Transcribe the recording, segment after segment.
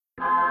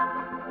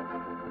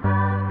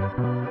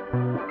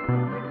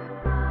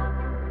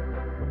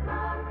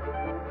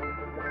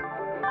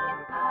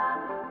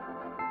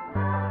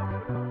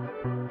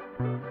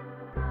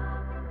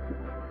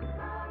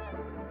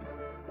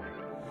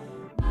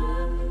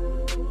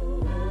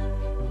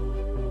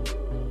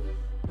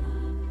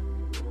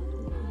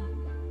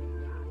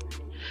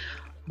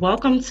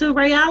Welcome to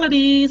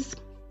Realities.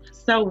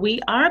 So we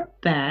are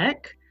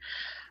back,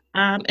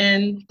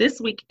 and this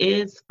week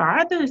is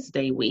Father's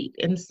Day week,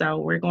 and so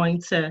we're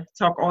going to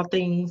talk all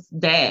things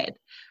dad.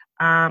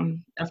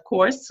 Of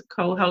course,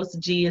 co-host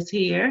G is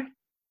here.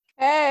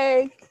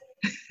 Hey,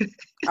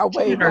 I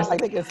wave Her-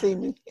 like they can see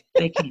me.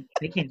 they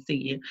can't see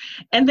you.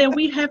 And then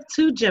we have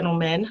two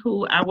gentlemen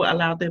who I will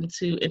allow them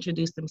to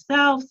introduce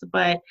themselves,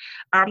 but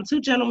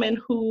two gentlemen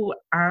who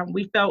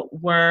we felt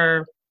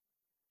were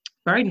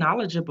very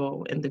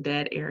knowledgeable in the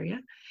dad area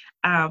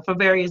for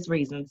various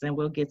reasons, and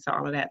we'll get to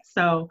all of that.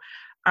 So,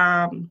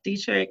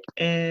 Dietrich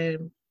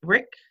and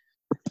Rick,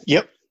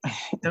 Yep.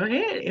 go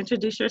ahead,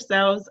 introduce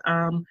yourselves.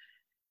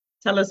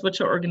 Tell us what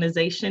your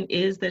organization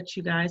is that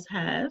you guys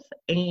have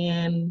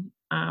and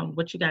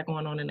what you got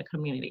going on in the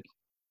community.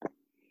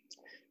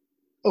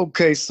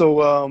 Okay,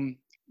 so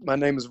my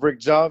name is Rick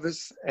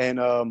Jarvis,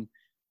 and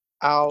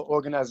our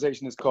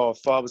organization is called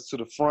Fathers to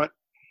the Front,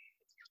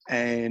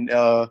 and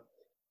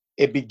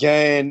it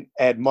began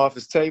at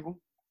Martha's Table.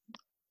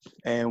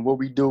 And what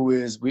we do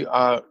is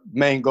our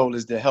main goal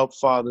is to help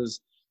fathers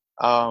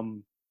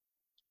um,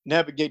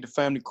 navigate the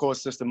family court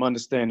system,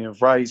 understanding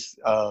of rights,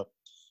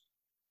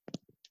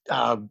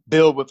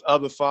 build with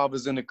other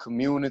fathers in the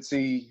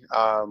community,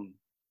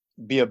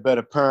 be a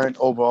better parent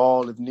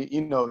overall. If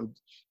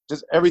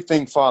just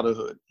everything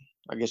fatherhood,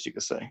 I guess you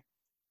could say.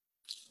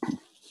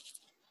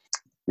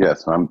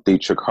 Yes, I'm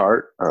Dietrich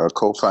Hart,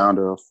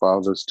 co-founder of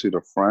Fathers to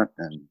the Front,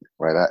 and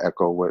I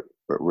echo what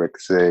Rick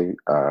said.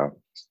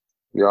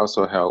 We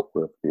also help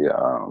with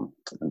the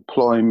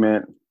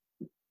employment,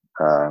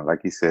 like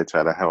he said,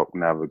 try to help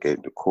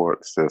navigate the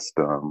court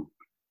system,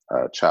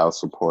 child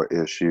support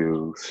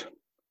issues.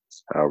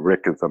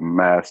 Rick is a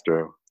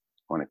master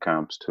when it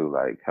comes to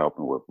like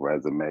helping with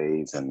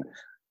resumes and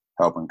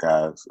helping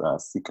guys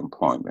seek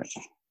employment.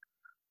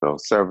 So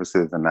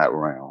services in that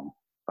realm,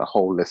 the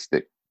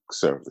holistic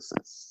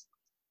services.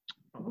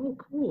 Oh,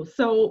 cool.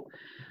 So,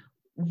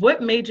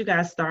 what made you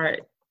guys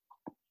start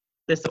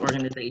this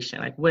organization?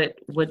 Like, what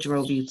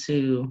drove you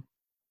to,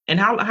 and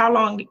how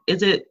long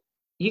is it?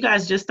 You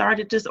guys just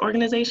started this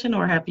organization,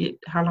 or have you?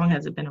 How long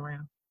has it been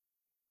around?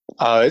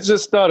 It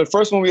just started.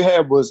 First one we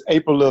had was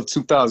April of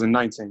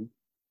 2019.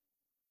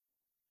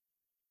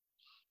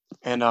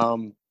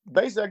 And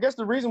basically, I guess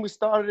the reason we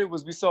started it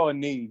was we saw a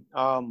need.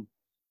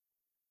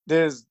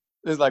 There's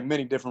like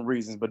many different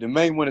reasons, but the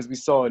main one is we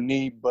saw a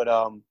need. But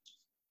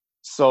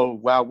so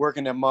while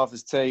working at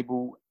Martha's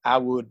Table,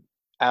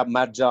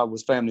 my job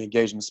was family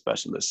engagement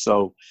specialist.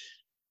 So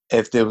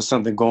if there was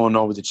something going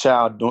on with the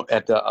child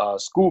at the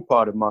school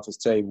part of Martha's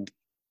Table,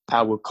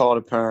 I would call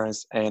the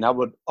parents, and I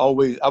would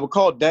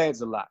call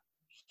dads a lot.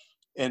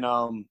 And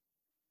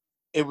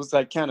it was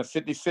like kind of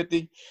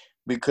 50-50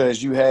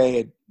 because you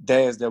had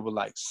dads that were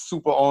like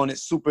super on it,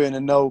 super in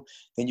the know.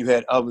 Then you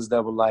had others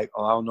that were like,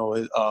 oh, I don't know,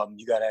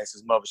 you got to ask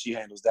his mother. She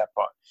handles that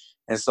part.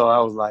 And so I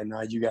was like,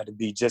 nah, you got to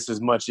be just as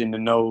much in the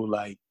know,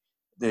 like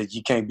that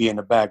you can't be in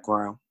the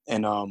background.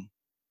 And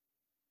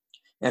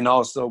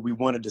also we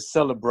wanted to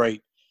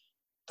celebrate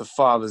the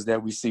fathers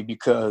that we see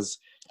because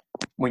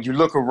when you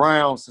look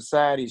around,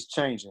 society is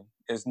changing.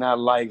 It's not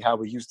like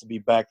how it used to be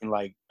back in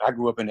I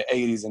grew up in the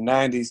 80s and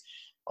 90s.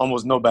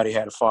 Almost nobody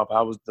had a father.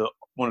 I was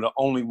one of the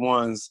only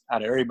ones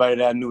out of everybody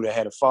that I knew that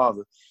had a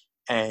father.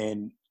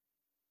 And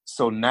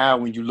so now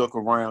when you look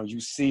around,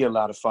 you see a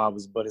lot of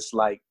fathers, but it's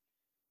like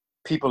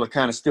people are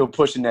kind of still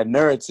pushing that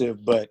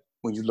narrative. But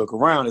when you look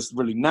around, it's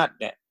really not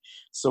that.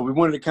 So we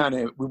wanted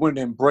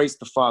to embrace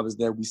the fathers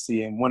that we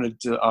see and wanted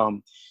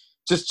to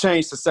just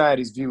change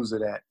society's views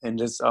of that and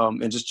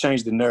just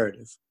change the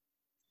narrative.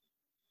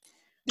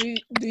 Do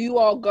you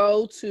all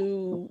go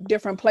to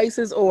different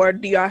places, or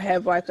do y'all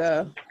have like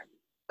a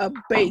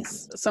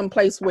base, some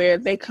place where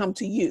they come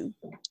to you?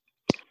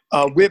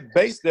 We're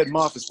based at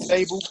Martha's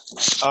Table.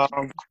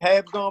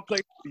 Have gone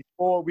places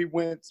before. We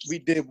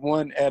did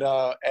one at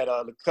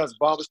the Cuts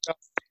Barbershop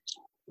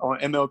on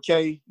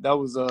MLK. That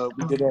was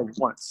we did that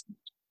once,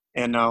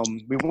 and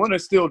we want to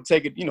still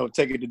take it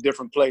to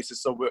different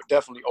places. So we're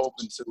definitely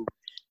open to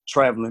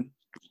traveling.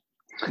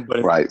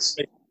 But Right.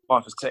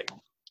 Martha's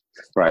Table.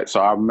 Right. So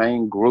our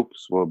main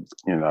groups will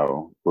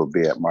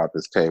be at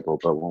Martha's Table,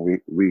 but when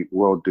we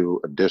will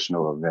do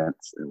additional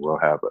events and we'll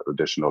have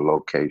additional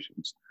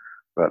locations.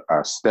 But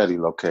our steady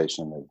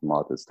location is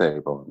Martha's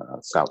Table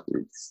in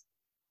Southeast.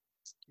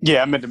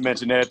 Yeah, I meant to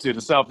mention that too.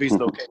 The Southeast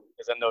location,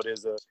 because I know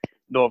there's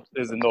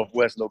a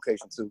Northwest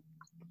location too.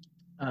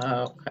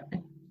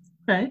 Okay.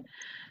 Okay.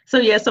 So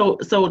yeah, so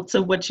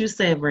to what you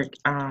said, Rick,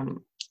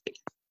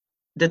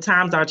 the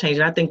times are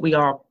changing. I think we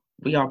all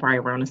probably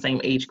around the same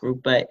age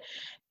group, but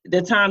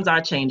the times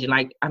are changing.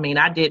 Like, I mean,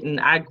 I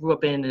grew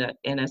up in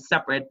a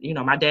separate,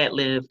 my dad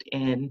lived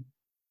in,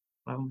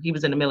 he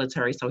was in the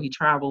military, so he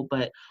traveled,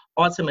 but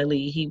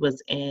ultimately he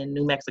was in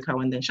New Mexico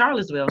and then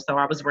Charlottesville. So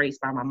I was raised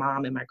by my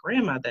mom and my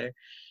grandmother.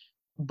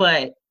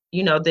 But,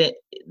 that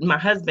my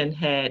husband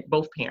had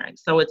both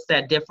parents. So it's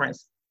that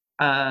difference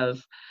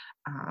of,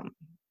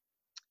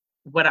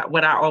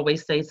 what I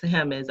always say to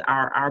him is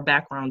our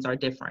backgrounds are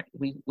different.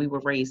 We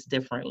were raised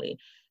differently.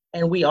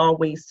 and we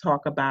always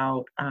talk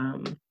about,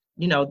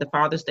 you know, the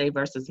Father's Day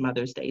versus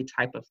Mother's Day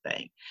type of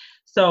thing.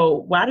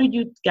 So why do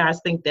you guys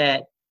think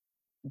that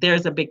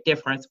there's a big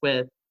difference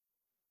with,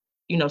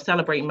 you know,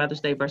 celebrating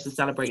Mother's Day versus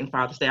celebrating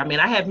Father's Day? I mean,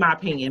 I have my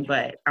opinion,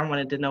 but I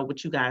wanted to know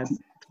what you guys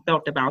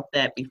felt about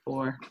that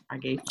before I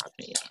gave my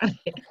opinion.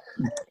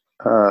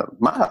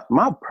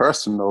 My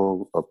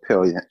personal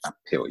opinion,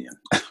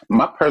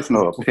 my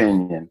personal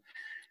opinion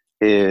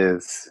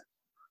is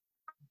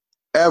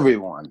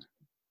everyone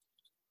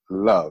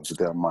loves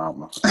their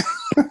mama,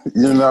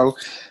 you know,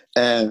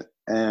 and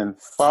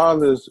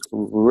fathers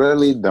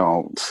really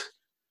don't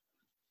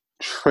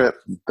trip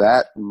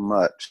that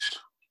much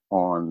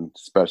on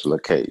special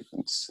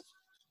occasions.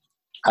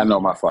 I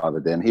know my father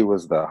didn't. He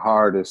was the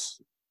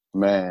hardest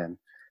man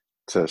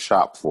to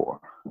shop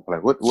for.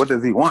 Like, what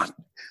does he want?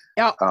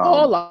 Yeah,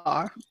 all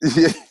are.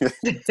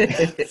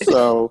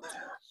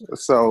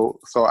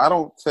 So I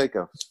don't take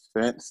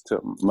offense to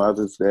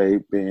Mother's Day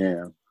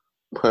being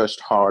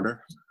pushed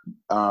harder.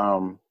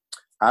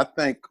 I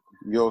think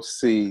you'll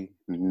see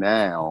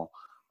now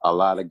a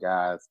lot of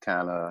guys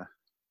kind of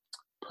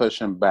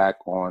pushing back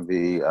on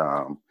the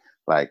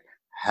like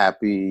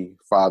happy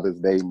Father's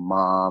Day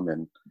mom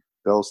and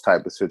those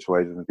type of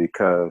situations,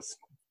 because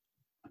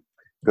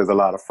there's a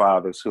lot of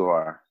fathers who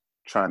are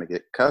trying to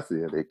get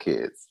custody of their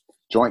kids,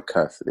 joint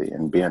custody,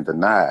 and being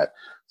denied.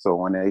 So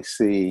when they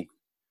see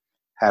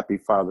happy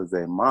Father's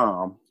Day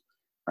mom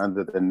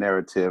under the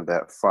narrative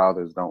that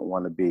fathers don't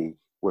want to be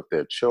with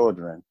their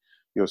children,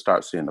 you'll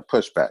start seeing the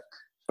pushback,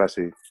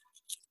 especially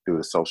through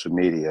the social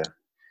media,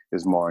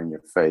 is more in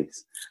your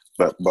face.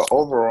 But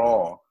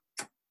overall,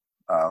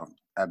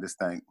 I just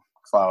think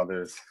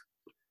fathers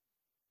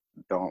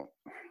don't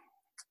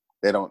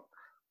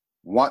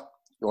want,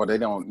 or they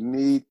don't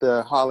need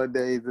the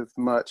holidays as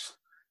much.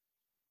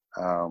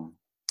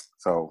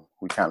 So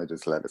we kind of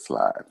just let it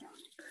slide.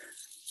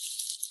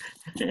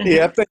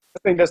 Yeah, I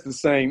think that's the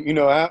same. You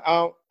know,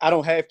 I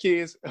don't have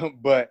kids,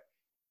 but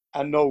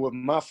I know with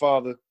my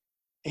father,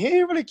 he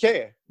didn't really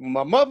care.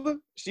 My mother,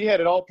 she had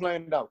it all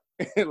planned out.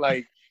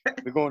 Like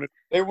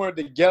they weren't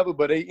together,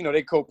 but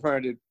they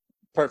co-parented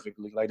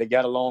perfectly. Like they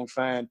got along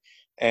fine,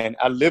 and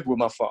I lived with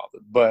my father.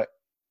 But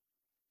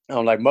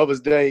like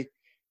Mother's Day,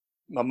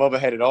 my mother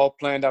had it all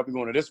planned out. We're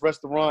going to this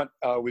restaurant.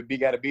 We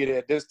got to be there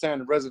at this time,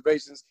 the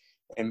reservations,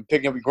 and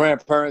picking up your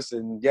grandparents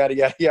and yada,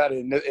 yada, yada.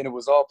 And it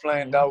was all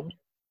planned out.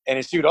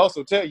 And she would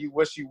also tell you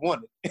what she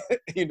wanted,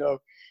 you know.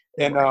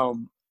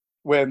 And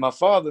where my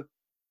father,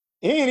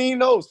 he ain't even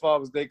knows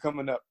Father's Day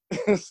coming up.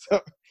 So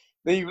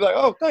then you be like,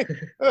 oh, thank you.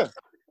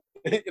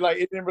 Like,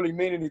 it didn't really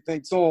mean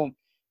anything to him,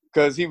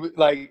 because he was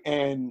like,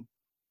 and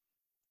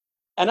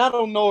I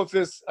don't know if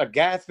it's a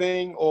guy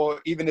thing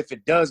or even if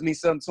it does mean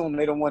something to him,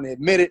 they don't want to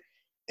admit it.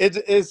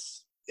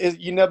 It's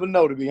you never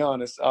know, to be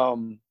honest.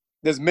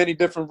 There's many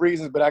different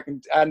reasons, but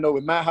I know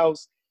in my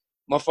house,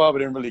 my father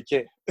didn't really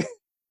care.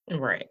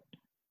 Right.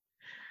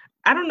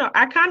 I don't know.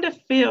 I kind of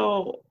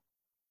feel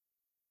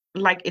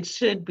like it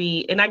should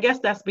be, and I guess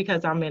that's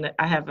because I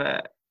have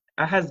a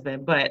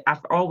husband, but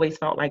I've always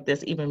felt like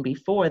this even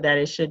before, that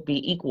it should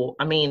be equal.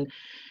 I mean,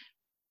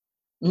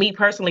 me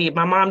personally,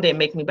 my mom didn't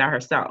make me by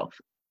herself.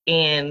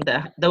 And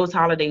those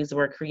holidays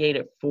were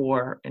created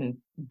for and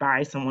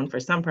by someone for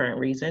some parent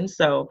reason.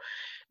 So,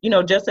 you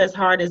know, just as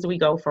hard as we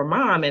go for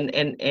mom,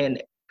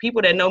 and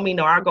people that know me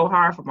know I go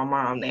hard for my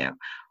mom now,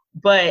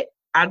 but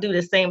I do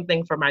the same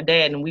thing for my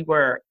dad. And we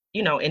were,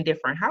 you know, in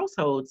different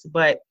households,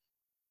 but,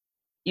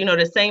 you know,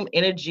 the same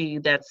energy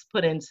that's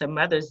put into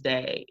Mother's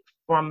Day,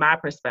 from my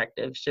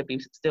perspective, should be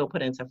still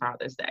put into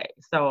Father's Day.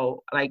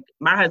 So like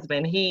my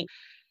husband, he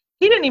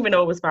didn't even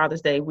know it was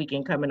Father's Day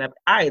weekend coming up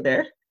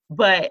either.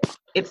 But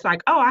it's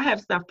like, oh, I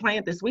have stuff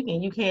planned this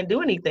weekend. You can't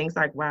do anything. It's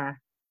like, why?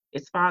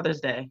 It's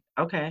Father's Day.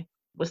 Okay.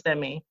 What's that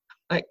mean?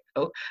 Like,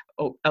 oh,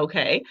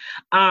 okay.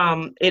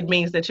 It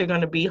means that you're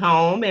going to be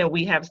home and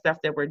we have stuff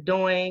that we're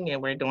doing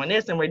and we're doing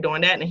this and we're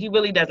doing that. And he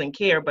really doesn't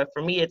care. But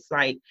for me, it's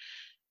like,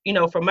 you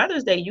know, for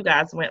Mother's Day, you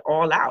guys went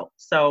all out.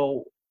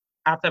 So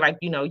I feel like,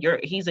 you know,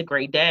 he's a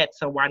great dad.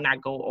 So why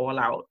not go all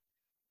out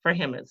for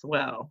him as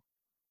well?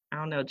 I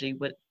don't know, G,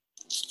 what?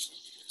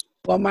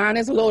 Well, mine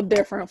is a little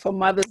different. For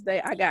Mother's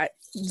Day, I got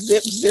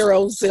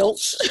zero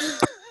zilch.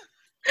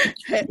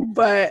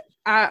 But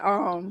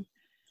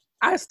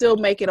I still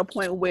make it a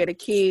point where the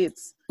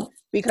kids,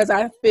 because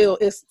I feel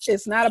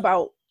it's not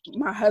about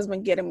my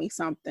husband getting me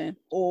something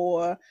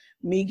or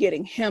me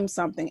getting him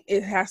something.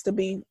 It has to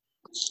be,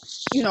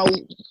 you know,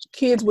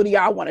 kids, what do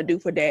y'all want to do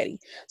for daddy?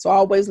 So I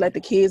always let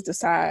the kids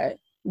decide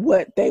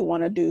what they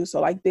want to do. So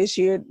like this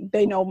year,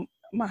 they know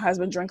my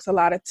husband drinks a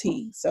lot of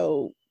tea.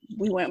 So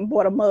we went and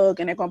bought a mug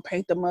and they're going to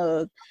paint the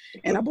mug.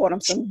 And I bought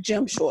them some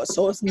gym shorts.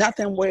 So it's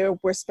nothing where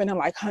we're spending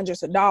like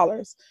hundreds of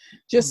dollars,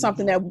 just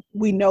something that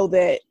we know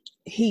that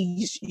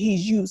he's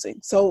using.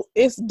 So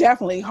it's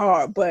definitely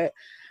hard, but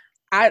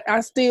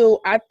I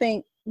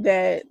think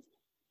that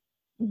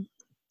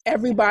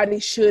everybody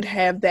should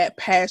have that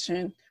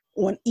passion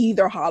on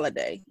either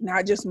holiday,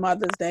 not just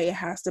Mother's Day. It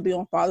has to be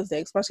on Father's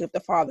Day, especially if the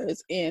father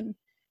is in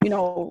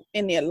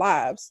in their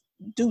lives,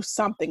 do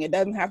something. It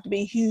doesn't have to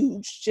be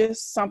huge,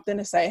 just something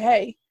to say,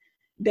 hey,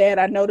 Dad,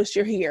 I noticed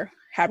you're here.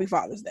 Happy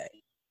Father's Day.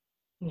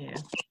 Yeah.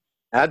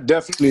 I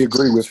definitely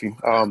agree with you.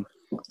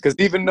 Because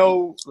even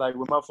though, like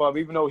with my father,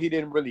 even though he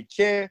didn't really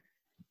care,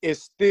 I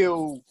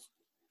still,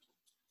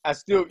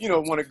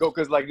 want to go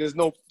because, like, there's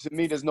no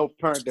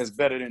parent that's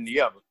better than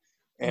the other.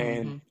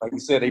 And like you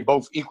said, they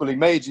both equally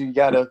made you. You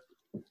gotta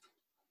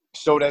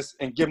show that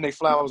and give them their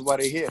flowers while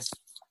they're here.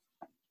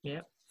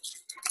 Yep.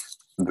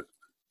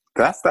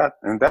 That's that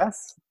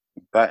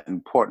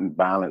important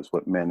balance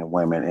with men and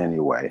women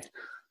anyway,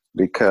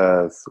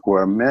 because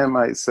where men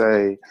might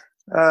say,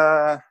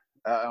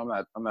 I'm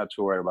not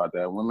too worried about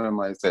that. Women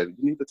might say, you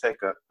need to take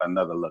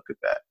another look at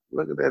that.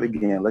 Look at that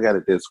again. Look at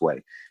it this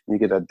way. You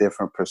get a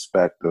different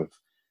perspective.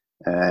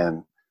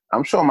 And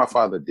I'm sure my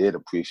father did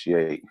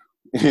appreciate,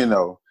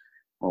 when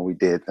we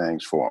did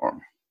things for him,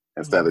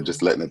 instead of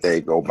just letting the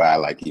day go by,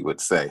 like he would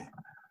say.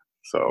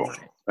 So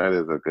that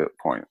is a good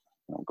point.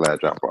 I'm glad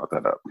y'all brought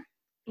that up.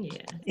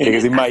 Yeah,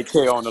 because he might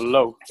care on the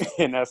low,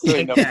 and that's so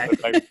exactly.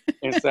 like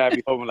inside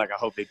be hoping, like, I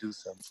hope they do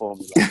something for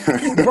me.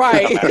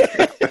 Right.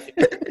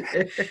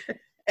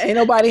 Ain't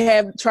nobody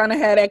trying to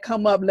have that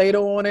come up later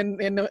on in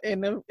the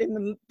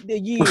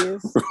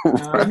years.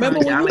 Remember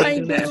when y'all you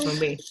ain't do that for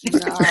me.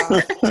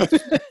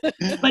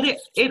 Nah. But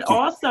it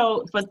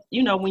also,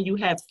 when you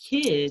have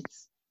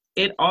kids,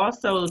 it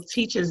also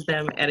teaches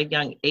them at a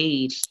young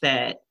age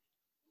that,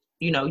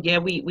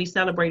 we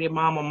celebrated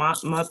Mom on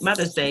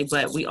Mother's Day,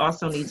 but we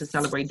also need to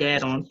celebrate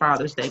Dad on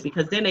Father's Day,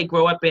 because then they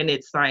grow up and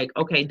it's like,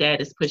 okay,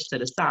 Dad is pushed to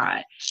the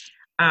side.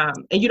 And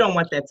you don't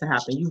want that to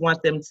happen. You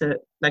want them to,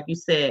 like you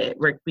said,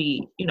 Rick,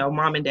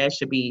 Mom and Dad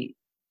should be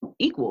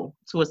equal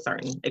to a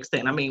certain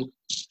extent. I mean,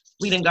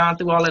 we done gone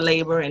through all the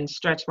labor and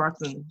stretch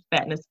marks and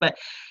fatness, but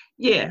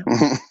yeah.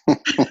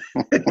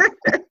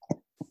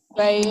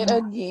 Say it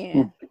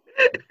again.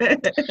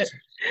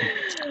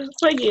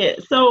 But yeah,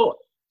 so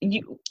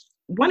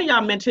one of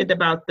y'all mentioned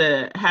about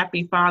the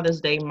Happy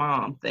Father's Day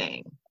Mom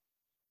thing.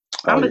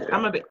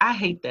 I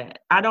hate that.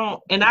 I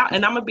don't, and I'm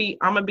gonna be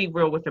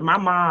real with it. My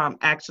mom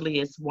actually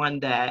is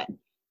one that,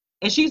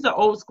 and she's an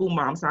old school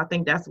mom, so I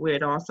think that's where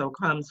it also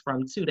comes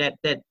from too. That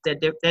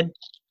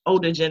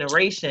older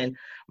generation.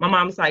 My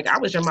mom's like, I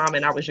was your mom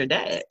and I was your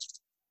dad.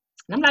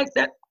 And I'm like,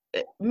 that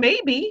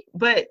maybe,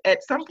 but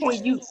at some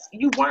point you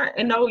weren't,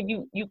 and no,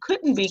 you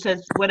couldn't,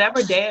 because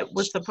whatever Dad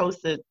was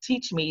supposed to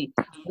teach me,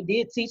 or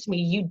did teach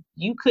me,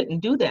 you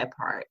couldn't do that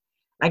part.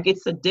 Like,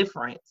 it's a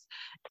difference.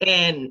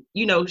 And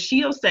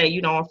she'll say,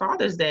 on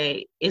Father's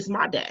Day, it's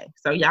my day,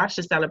 so y'all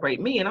should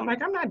celebrate me. And I'm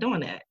like, I'm not doing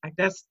that. Like,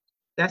 that's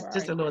right.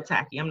 Just a little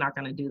tacky. I'm not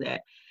gonna do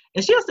that.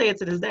 And she'll say it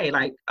to this day,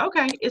 like,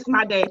 okay, it's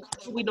my day.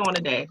 What we doing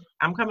today?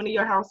 I'm coming to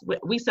your house.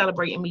 We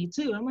celebrating me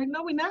too. I'm like,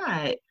 no, we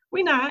not.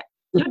 We not.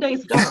 Your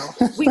day's gone.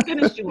 We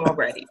finished you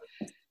already.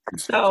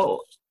 So,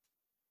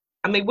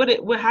 I mean,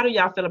 how do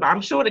y'all feel about it?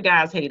 I'm sure the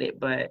guys hate it,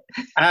 but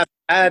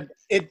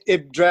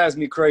it drives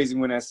me crazy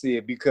when I see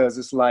it, because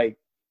it's like,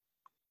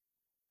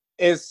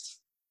 I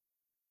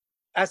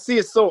see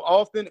it so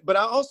often, but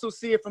I also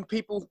see it from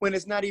people when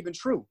it's not even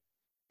true.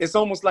 It's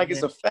almost like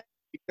it's a fact,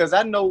 because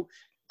I know,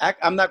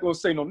 I'm not going to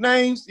say no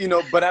names,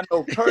 but I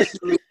know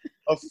personally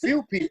a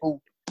few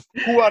people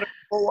who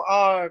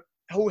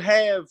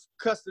have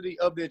custody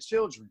of their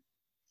children.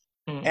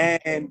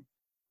 And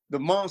the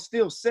mom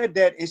still said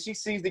that, and she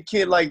sees the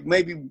kid like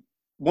maybe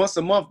once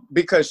a month,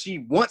 because she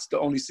wants to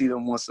only see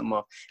them once a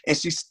month, and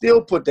she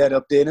still put that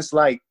up there. And it's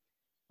like,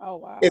 oh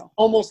wow, it's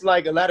almost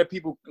like a lot of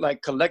people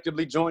like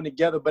collectively join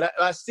together. But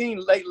I've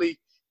seen lately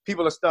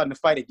people are starting to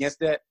fight against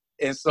that,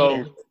 and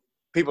so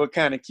people are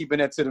kind of keeping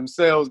that to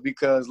themselves,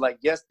 because, like,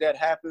 yes, that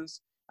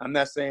happens. I'm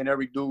not saying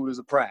every dude is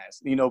a prize,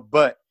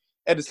 but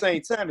at the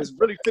same time, it's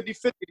really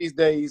 50-50 these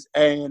days,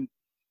 and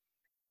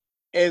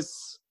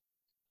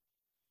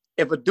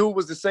if a dude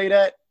was to say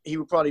that, he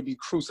would probably be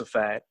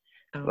crucified.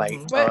 Like,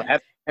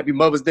 Happy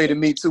Mother's Day to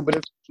me too.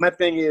 But my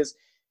thing is,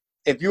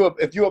 if you're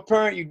a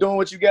parent, you're doing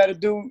what you got to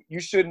do.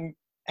 You shouldn't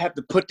have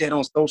to put that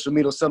on social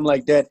media or something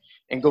like that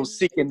and go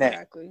seeking that.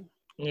 Exactly.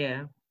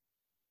 Yeah.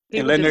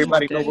 And letting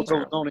everybody know what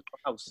goes on in your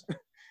house.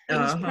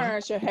 Each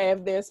parent should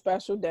have their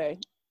special day.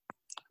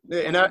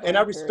 Yeah, and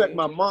I respect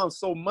my mom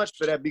so much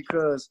for that,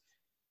 because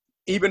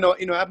even though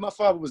my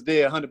father was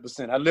there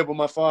 100%. I lived with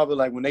my father.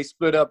 Like, when they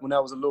split up when I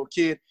was a little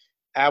kid,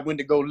 I went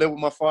to go live with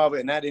my father,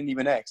 and I didn't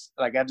even ask.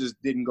 Like, I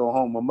just didn't go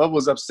home. My mother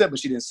was upset, but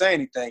she didn't say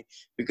anything,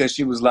 because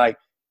she was like,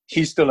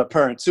 he's still a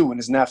parent too, and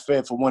it's not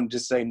fair for one to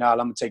just say, nah, I'm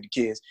going to take the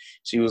kids.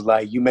 She was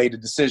like, you made the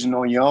decision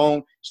on your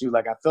own. She was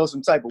like, I felt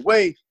some type of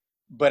way,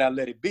 but I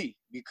let it be,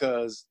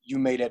 because you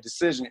made that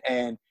decision.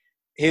 And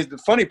here's the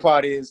funny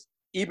part is,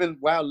 even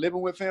while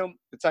living with him,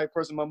 the type of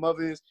person my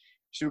mother is,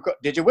 she would call,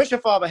 did you wish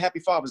your father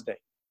happy Father's Day?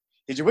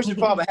 Did you wish your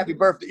father happy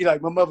birthday?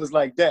 Like, my mother's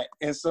like that.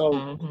 And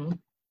so,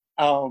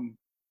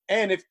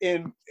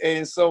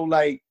 and so,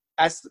 like,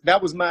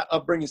 that was my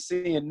upbringing,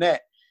 seeing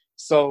that.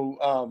 So,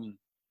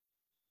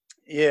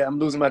 Yeah, I'm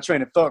losing my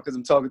train of thought because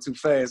I'm talking too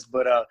fast.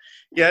 But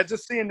yeah,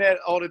 just seeing that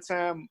all the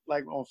time,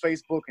 like on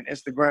Facebook and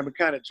Instagram, it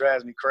kind of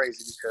drives me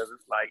crazy because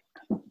it's like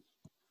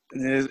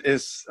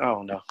it's I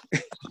don't know.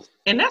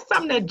 And that's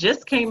something that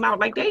just came out.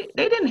 Like they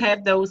didn't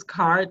have those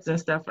cards and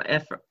stuff for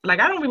effort.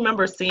 Like I don't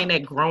remember seeing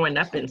that growing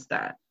up and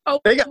stuff. Oh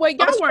They got wait,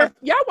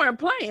 y'all weren't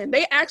playing.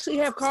 They actually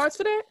have cards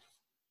for that?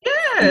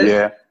 Yes.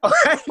 Yeah.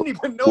 I didn't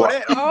even know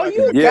that. Oh,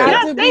 you Yeah. got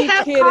Yes, to they be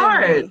have kidding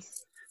cards. me.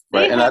 They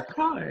Right, and have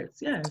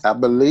cards. Yes. I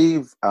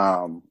believe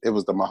it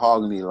was the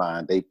Mahogany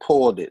line. They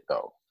pulled it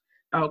though.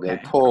 Okay. They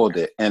pulled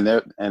it,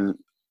 and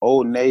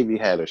Old Navy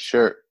had a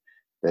shirt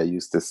that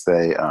used to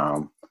say,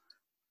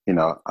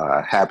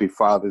 Happy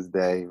Father's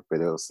Day, but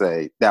it'll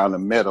say down the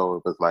middle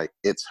it was like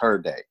it's her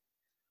day,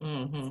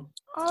 Mm-hmm.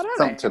 Oh, that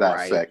something ain't to that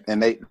right. effect.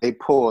 And they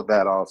pulled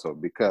that also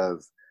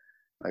because,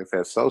 like I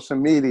said, social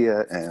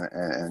media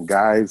and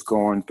guys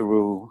going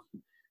through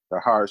the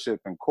hardship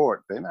in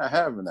court, they're not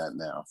having that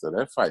now, so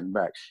they're fighting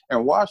back.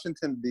 And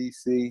Washington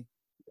D.C.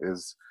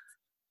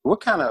 we're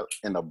kind of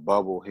in a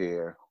bubble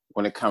here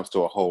when it comes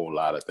to a whole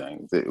lot of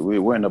things.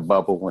 We're in a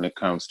bubble when it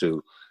comes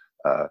to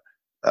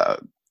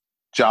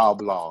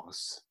job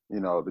loss.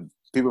 The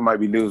people might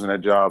be losing their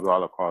jobs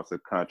all across the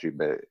country,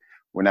 but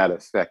we're not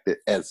affected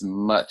as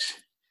much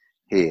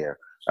here.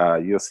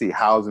 You'll see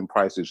housing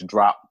prices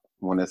drop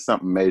when there's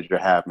something major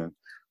happens.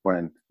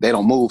 When they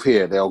don't move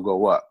here, they'll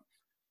go up.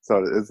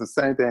 So it's the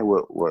same thing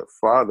with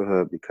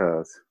fatherhood,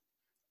 because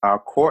our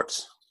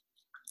courts,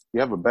 you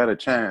have a better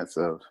chance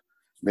of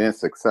being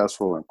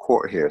successful in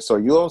court here. So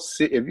you'll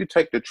see, if you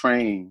take the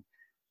train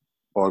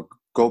or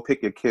go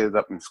pick your kids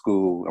up in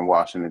school in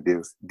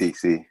Washington,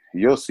 D.C.,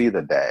 you'll see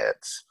the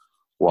dads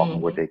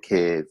walking with their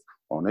kids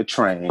on the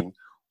train,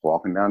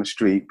 walking down the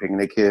street, picking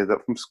their kids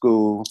up from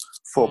school,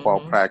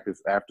 football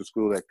practice, after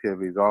school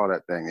activities, all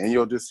that thing. And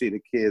you'll just see the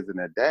kids and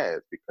their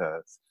dads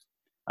because,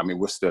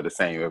 we're still the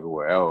same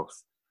everywhere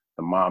else.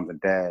 The moms and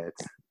dads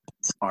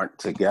aren't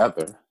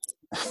together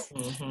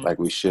like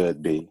we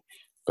should be.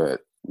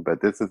 But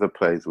this is a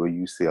place where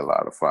you see a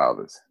lot of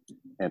fathers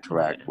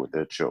interact with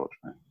their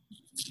children.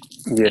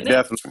 Yeah,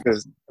 definitely.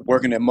 Because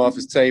working at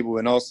Martha's Table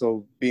and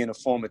also being a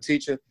former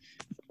teacher,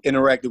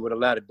 interacted with a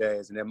lot of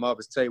dads. And at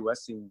Martha's Table, I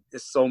seen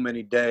there's so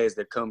many dads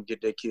that come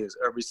get their kids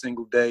every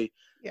single day,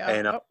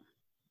 and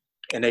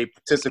they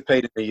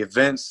participate in the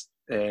events,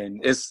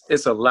 and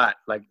it's a lot.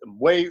 Like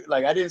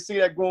I didn't see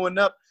that growing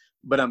up,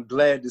 but I'm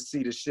glad to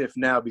see the shift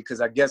now,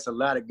 because I guess a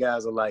lot of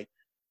guys are like,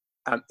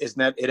 it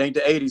ain't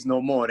the 80s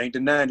no more, it ain't the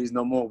 90s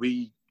no more.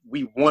 We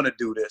want to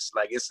do this.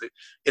 Like it's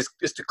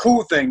the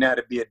cool thing now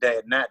to be a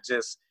dad, not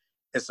just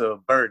it's a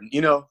burden.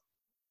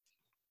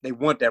 They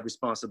want that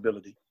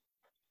responsibility.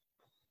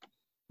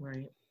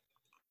 Right.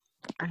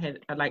 I had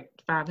like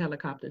 5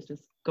 helicopters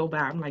just go by.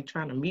 I'm like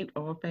trying to mute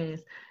all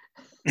fast.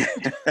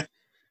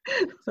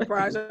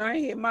 Surprised I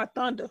ain't hit my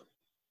thunder.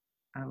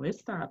 Oh, it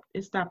stopped.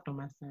 It stopped on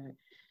my side.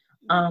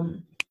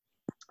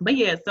 But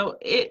yeah, so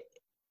I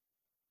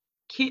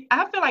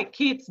feel like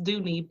kids do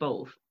need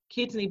both.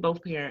 Kids need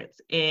both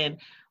parents, and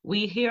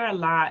we hear a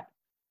lot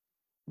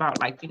about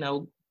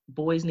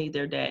boys need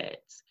their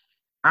dads.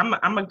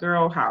 I'm a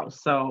girl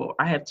house, so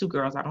I have 2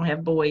 girls. I don't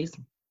have boys.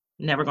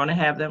 Never going to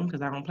have them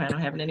because I don't plan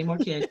on having any more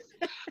kids.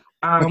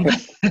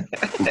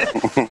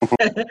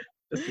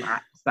 It's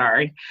not.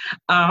 Sorry.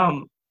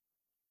 And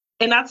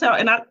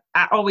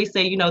I always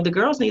say, the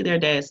girls need their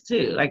dads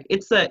too. Like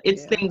it's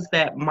things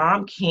that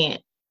mom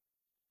can't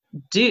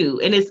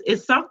do, and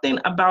it's something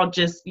about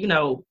just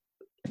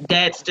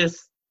dads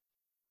just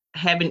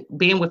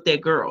being with their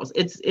girls.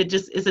 It's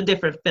a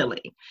different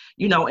feeling.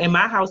 In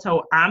my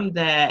household, I'm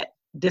that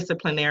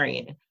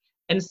disciplinarian.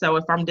 And so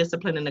if I'm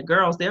disciplining the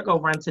girls, they'll go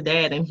run to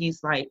dad and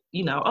he's like,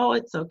 oh,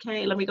 it's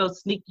okay. Let me go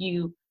sneak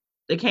you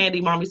the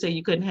candy mommy said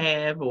you couldn't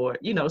have, or,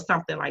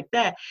 something like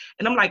that.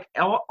 And I'm like,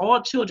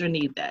 all children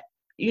need that,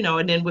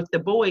 and then with the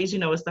boys,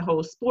 it's the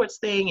whole sports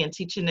thing and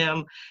teaching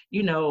them,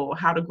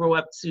 how to grow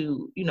up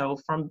to,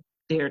 from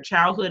their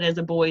childhood as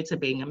a boy to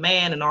being a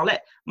man and all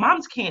that.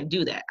 Moms can't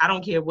do that. I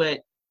don't care what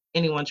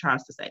anyone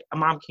tries to say. A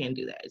mom can't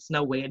do that. It's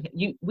no way.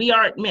 We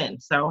aren't men.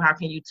 So how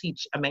can you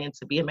teach a man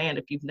to be a man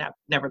if you've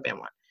never been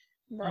one?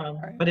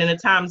 Right. But in the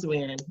times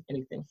when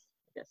anything,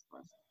 I guess.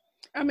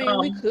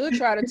 We could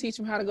try to teach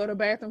them how to go to the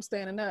bathroom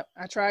standing up.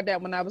 I tried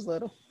that when I was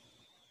little.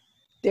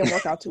 Didn't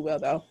work out too well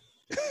though.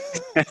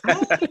 I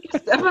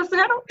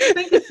don't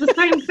think it's the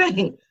same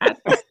thing.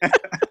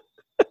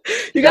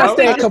 You gotta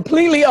stay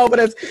completely over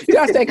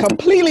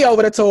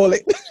the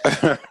toilet.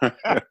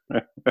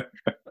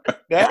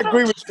 I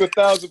agree with you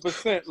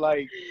 1,000%.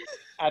 Like,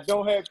 I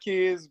don't have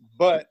kids,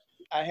 but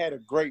I had a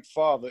great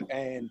father,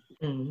 and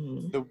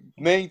the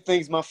main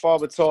things my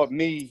father taught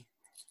me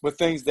were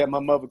things that my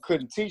mother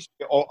couldn't teach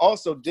me, or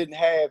also didn't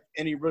have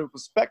any real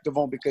perspective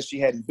on because she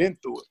hadn't been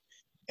through it.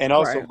 And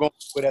also going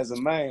through it as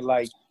a man,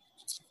 like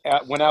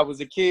when I was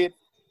a kid,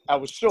 I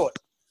was short,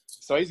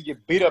 so I used to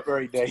get beat up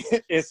every day.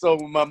 And so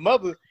my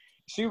mother,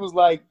 she was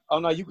like, "Oh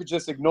no, you could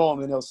just ignore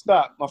him and they'll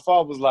stop." My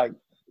father was like,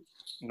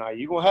 "No,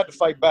 you're gonna have to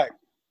fight back."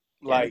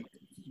 Like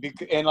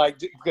and like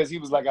because he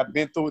was like, I've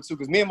been through it too.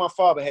 Because me and my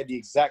father had the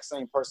exact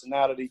same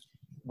personality.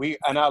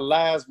 And our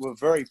lives were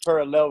very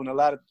parallel in a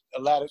lot of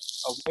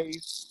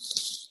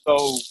ways.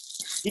 So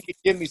he could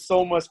give me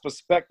so much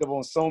perspective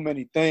on so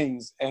many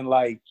things, and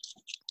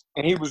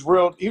he was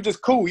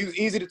just cool. He was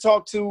easy to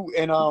talk to,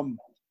 and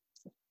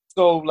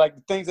so like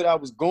the things that I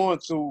was going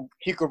through,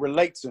 he could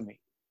relate to me.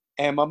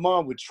 And my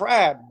mom would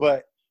try,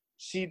 but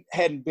she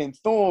hadn't been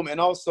through them,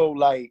 and also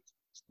like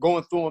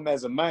going through them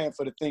as a man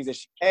for the things that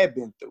she had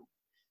been through.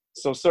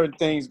 So certain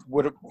things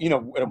would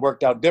have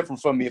worked out different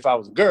for me if I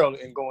was a girl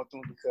and going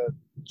through them, because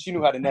she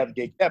knew how to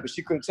navigate that, but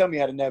she couldn't tell me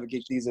how to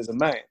navigate these as a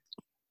man.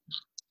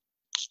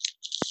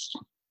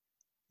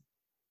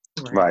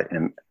 Right.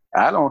 And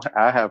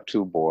I have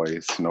 2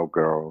 boys, no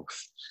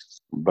girls,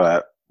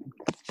 but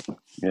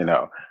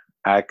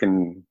I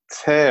can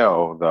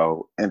tell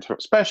though,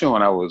 especially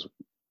when I was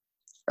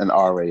an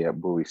RA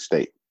at Bowie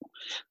State,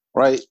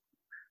 right?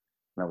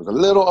 When I was a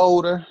little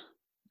older,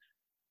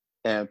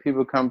 and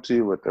people come to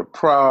you with their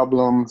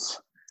problems,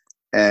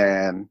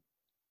 and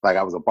like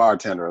I was a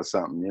bartender or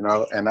something,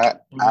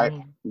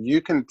 and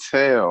you can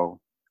tell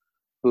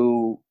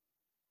who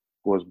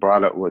was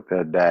brought up with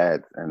their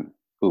dads and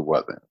who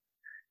wasn't,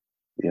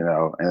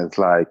 and it's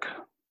like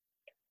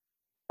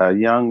a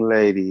young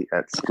lady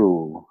at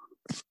school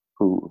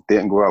who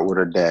didn't grow up with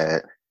her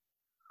dad,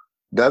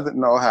 doesn't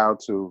know how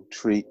to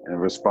treat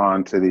and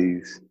respond to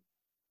these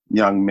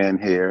young men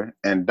here,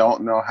 and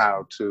don't know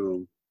how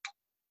to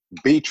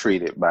be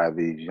treated by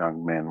these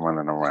young men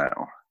running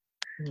around,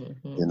 and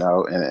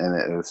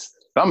it was,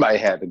 somebody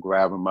had to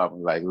grab them up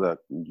and like, look,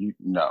 you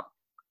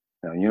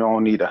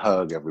don't need to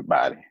hug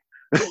everybody.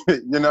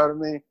 You know what I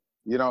mean?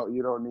 You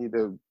don't need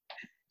to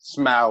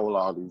smile with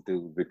all these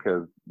dudes,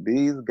 because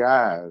these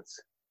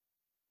guys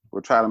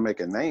will try to make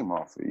a name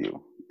off of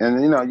you.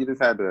 And, you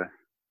just had to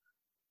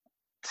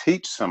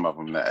teach some of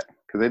them that,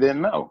 because they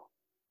didn't know.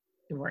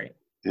 Right.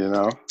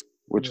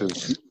 Which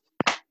is...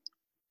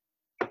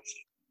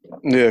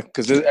 Yeah,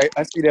 because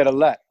I see that a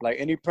lot. Like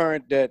any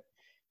parent that,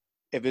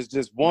 if it's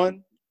just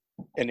one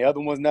and the other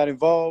one's not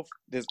involved,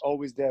 there's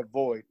always that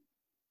void.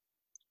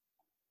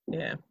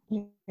 Yeah.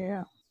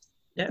 Yeah.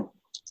 Yeah.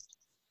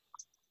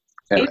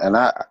 And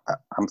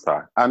I'm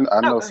sorry. I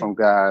know some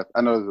guys. I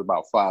know this is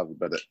about fathers,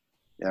 but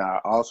I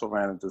also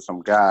ran into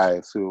some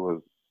guys who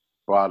was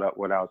brought up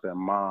without their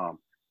mom.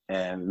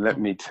 And let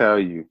me tell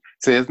you,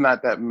 see, it's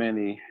not that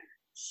many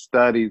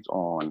studies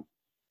on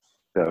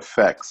the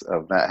effects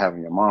of not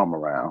having your mom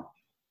around,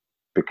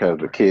 because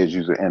the kids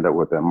usually end up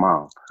with their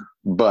mom.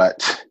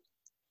 But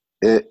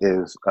it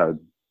is a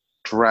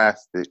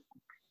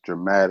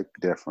dramatic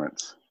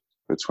difference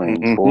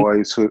between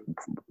boys who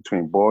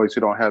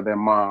don't have their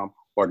mom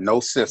or no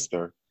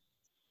sister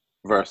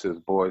versus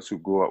boys who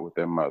grew up with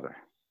their mother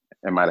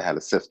and might have had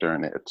a sister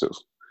in there too.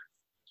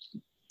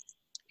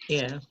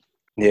 Yeah.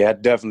 Yeah, I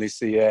definitely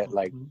see that.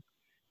 Like,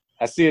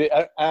 I see it.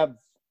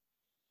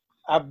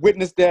 I've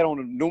witnessed that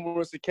on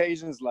numerous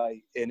occasions.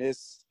 Like, and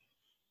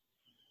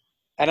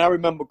I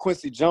remember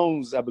Quincy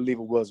Jones, I believe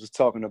it was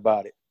talking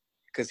about it,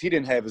 because he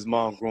didn't have his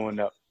mom growing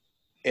up,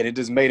 and it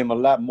just made him a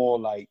lot more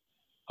like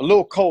a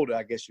little colder,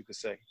 I guess you could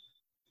say.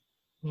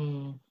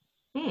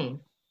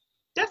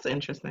 That's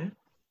interesting.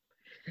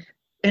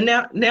 And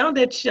now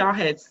that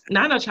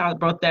y'all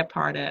brought that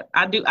part up,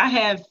 I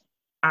have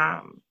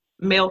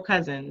male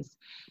cousins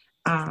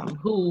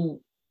who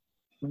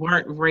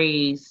weren't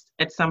raised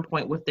at some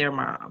point with their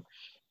mom,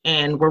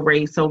 and were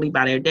raised solely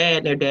by their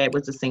dad. Their dad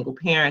was a single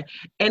parent,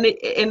 and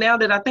now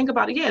that I think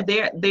about it,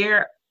 yeah,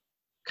 they're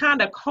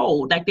kind of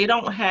cold. Like they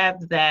don't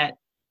have that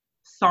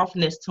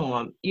softness to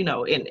them,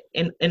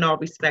 in all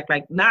respect.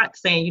 Like, not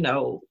saying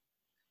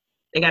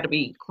they got to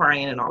be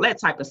crying and all that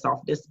type of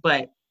softness,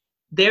 but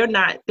they're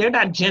not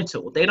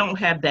gentle. They don't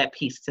have that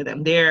piece to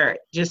them. They're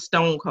just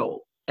stone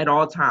cold at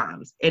all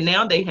times. And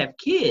now they have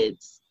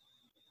kids.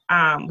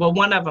 Well,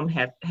 one of them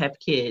have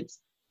kids,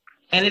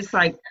 and it's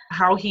like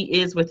how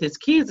he is with his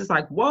kids. It's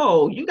like,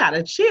 whoa, you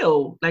gotta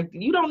chill. Like,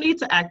 you don't need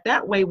to act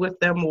that way with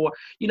them. Or,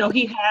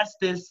 he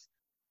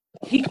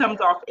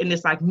comes off in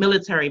this like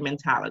military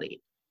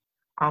mentality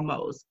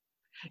almost.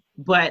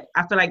 But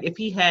I feel like if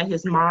he had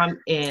his mom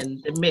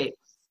in the mix,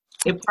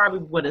 it probably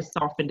would have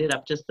softened it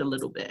up just a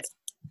little bit.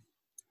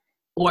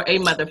 Or a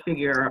mother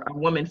figure, a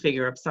woman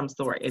figure of some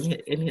sort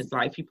in his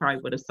life, he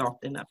probably would have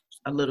softened up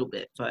a little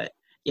bit. But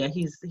yeah,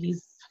 he's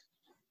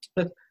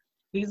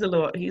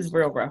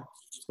real rough.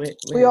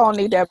 We all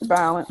need that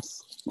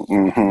balance.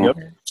 Yep.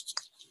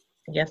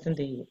 Yes,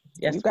 indeed.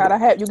 Yes, you gotta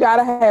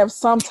have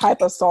some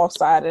type of soft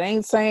side. It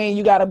ain't saying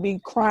you gotta be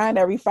crying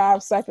every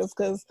 5 seconds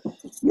because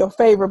your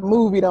favorite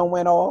movie done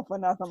went off or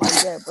nothing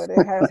like that. But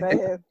it has to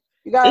have.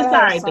 You gotta it's have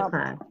all right something. to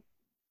cry.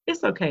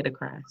 It's okay to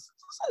cry.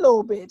 Just a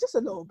little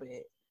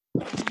bit.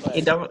 But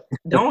you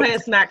don't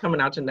have snot coming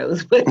out your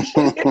nose. But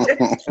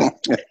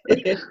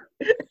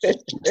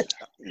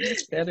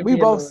we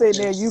both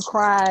sitting there, you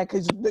crying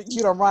because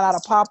you don't run out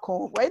of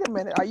popcorn. Wait a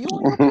minute, are you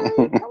on your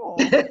period? Come on,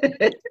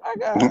 my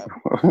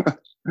God.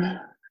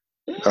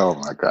 Oh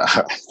my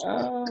God.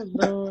 Oh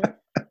Lord.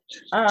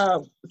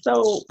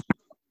 So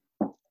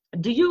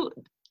do you,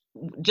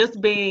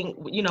 just being,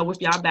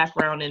 with y'all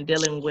background and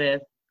dealing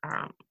with,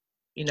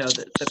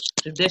 the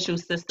judicial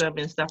system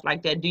and stuff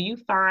like that, do you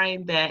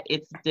find that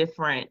it's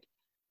different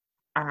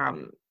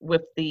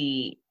with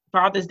the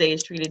Father's Day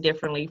is treated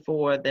differently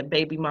for the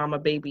baby mama,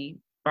 baby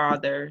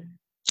father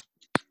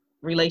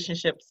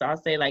relationships? So I'll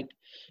say, like,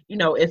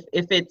 if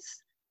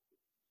it's,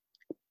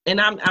 and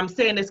I'm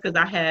saying this because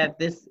I have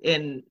this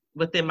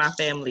within my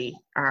family.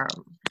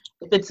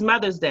 If it's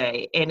Mother's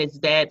Day and it's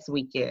Dad's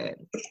weekend,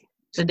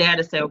 the dad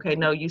will say, okay,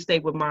 no, you stay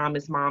with mom.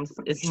 It's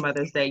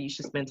Mother's Day. You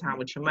should spend time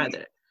with your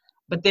mother.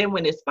 But then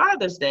when it's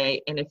Father's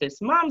Day and if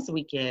it's mom's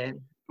weekend,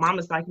 mom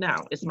is like, no,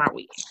 it's my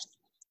weekend.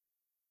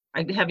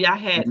 Like, have y'all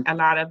had a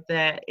lot of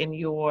that in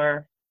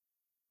your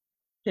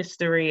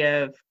history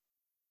of,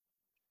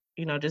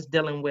 just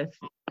dealing with?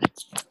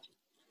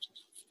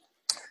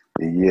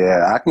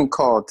 Yeah, I can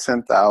call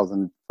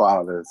 10,000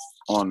 fathers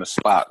on the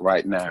spot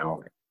right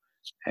now,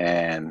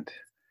 and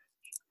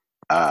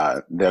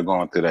they're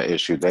going through that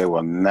issue. They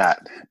will not.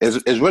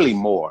 It's really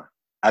more.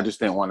 I just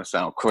didn't want to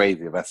sound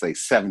crazy if I say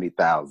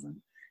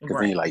 70,000, because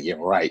then you're like, yeah,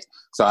 right.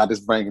 So I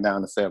just bring it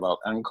down to say I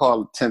can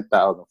call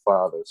 10,000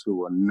 fathers who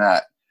will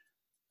not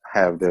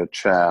have their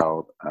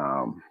child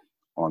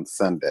on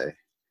Sunday.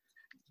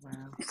 Wow.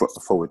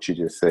 For what you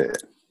just said,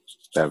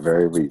 that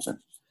very reason.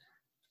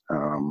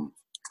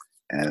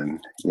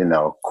 And,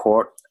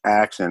 court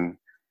action,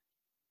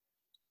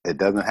 it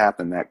doesn't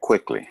happen that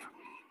quickly.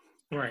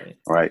 Right.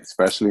 Right.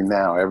 Especially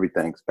now,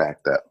 everything's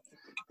backed up.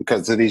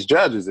 Because to these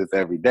judges, it's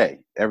every day.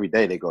 Every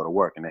day they go to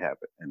work and they have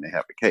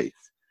a case.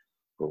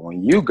 But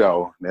when you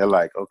go, they're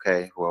like,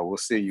 okay, well, we'll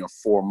see you in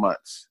 4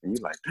 months. And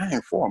you're like,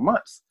 dang, 4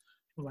 months.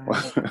 Wow.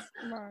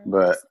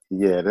 But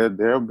yeah,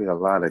 there'll be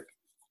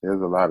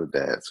there's a lot of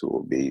dads who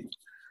will be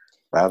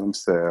by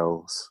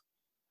themselves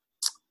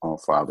on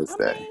Father's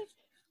Day. Mean,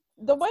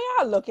 the way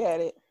I look at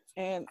it,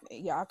 and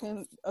y'all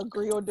can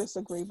agree or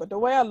disagree, but the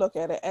way I look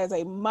at it as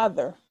a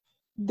mother,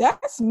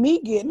 that's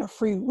me getting a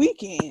free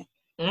weekend.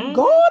 Going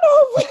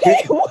over there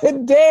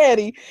with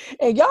daddy,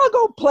 and y'all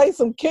go play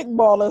some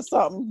kickball or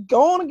something.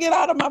 Go on and get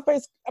out of my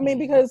face. I mean,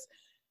 because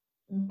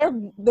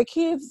the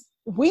kids,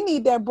 we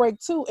need that break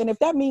too. And if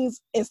that means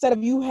instead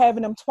of you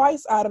having them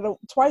twice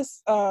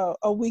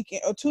a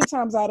weekend or 2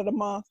 times out of the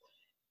month,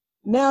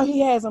 now he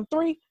has them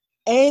 3,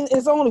 and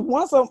it's only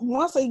once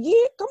a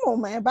year. Come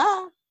on, man,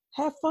 bye.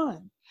 Have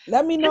fun.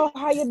 Let me know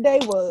how your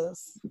day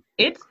was.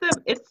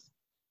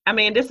 I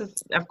mean, this is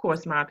of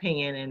course my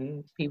opinion,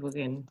 and people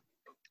can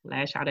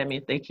lash out at me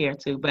if they care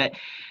to, but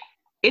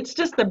it's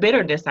just the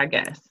bitterness, I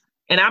guess.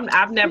 And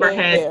I've never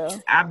had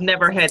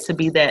to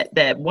be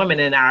that woman,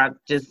 and I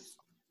just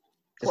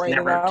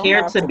never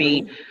cared to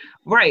be.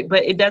 Right,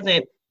 but it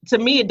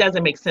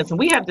doesn't make sense. And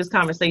we have this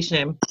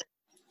conversation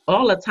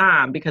all the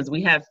time because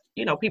we have,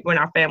 people in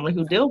our family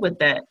who deal with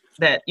that,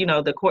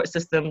 the court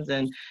systems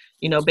and,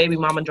 baby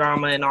mama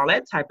drama and all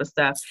that type of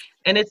stuff.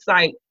 And it's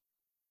like,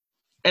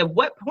 at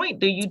what point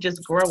do you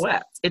just grow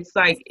up? It's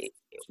like,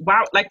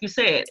 wow, like you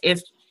said,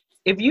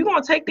 if you're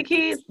going to take the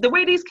kids, the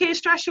way these kids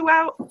stress you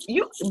out,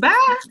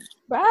 bye.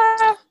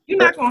 You're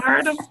not going to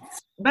hurt them.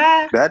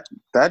 Bye.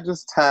 That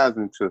just ties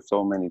into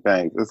so many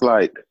things. It's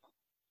like,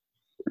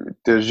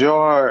 does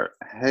your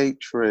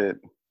hatred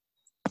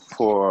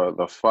for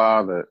the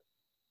father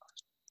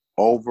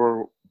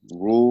overrule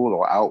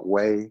or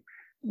outweigh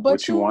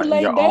what you want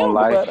in your own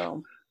life?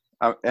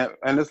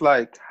 And it's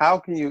like, how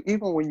can you,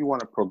 even when you want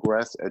to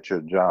progress at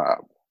your job,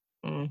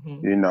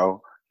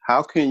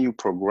 how can you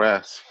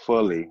progress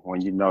fully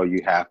when you know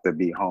you have to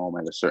be home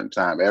at a certain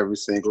time every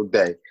single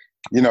day?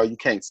 You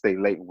can't stay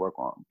late and work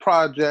on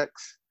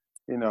projects,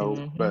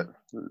 but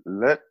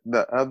let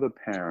the other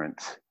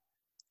parents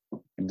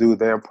do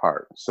their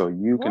part so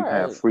you can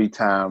have free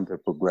time to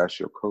progress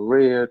your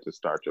career, to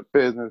start your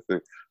business, to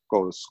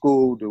go to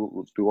school,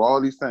 do all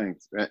these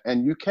things.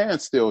 And you can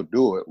still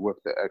do it with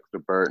the extra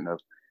burden of,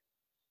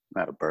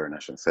 not a burden, I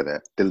shouldn't say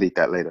that, delete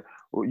that later.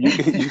 You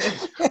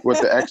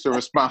with the extra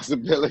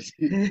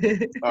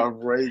responsibility of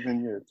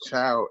raising your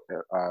child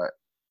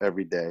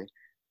every day.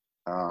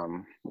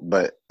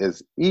 But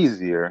it's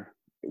easier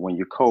when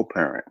you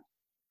co-parent.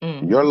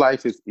 Your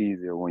life is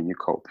easier when you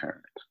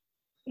co-parent.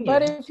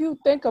 But if you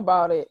think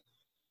about it,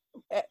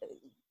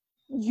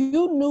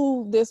 you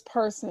knew this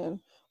person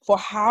for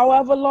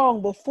however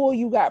long before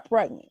you got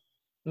pregnant.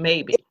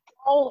 Maybe.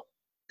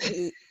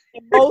 In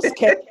most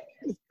cases,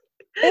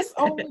 it's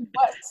only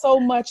but so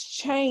much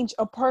change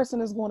a person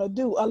is going to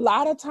do. A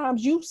lot of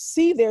times you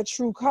see their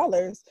true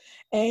colors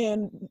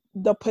and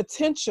the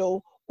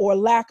potential or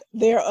lack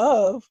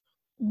thereof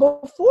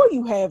before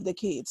you have the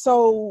kid.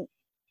 So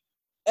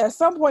at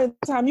some point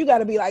in time, you got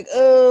to be like,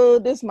 oh,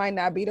 this might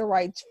not be the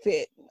right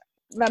fit.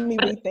 Let me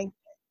rethink.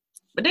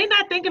 But they're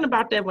not thinking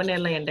about that when they're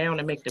laying down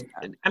and make the.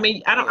 I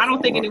mean, I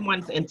don't think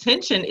anyone's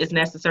intention is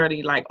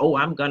necessarily like, oh,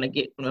 I'm gonna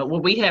get. Well,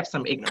 we have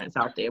some ignorance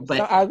out there, but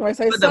so I was going to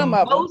say for some the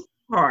of most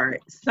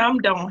part, some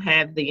don't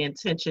have the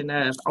intention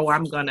of, oh,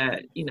 I'm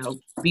gonna,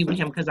 be with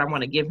him because I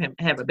want to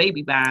have a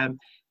baby by him,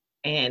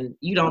 and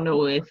you don't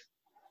know if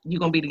you're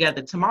gonna be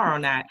together tomorrow or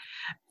not.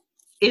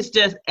 It's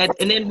just, and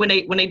then when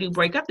they do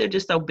break up, they're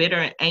just so bitter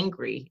and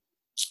angry.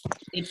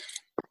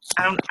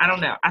 I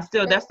don't know.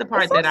 That's the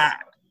part that I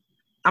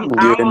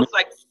Yeah, almost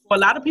like, for a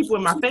lot of people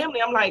in my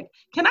family, I'm like,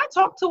 can I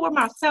talk to her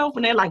myself?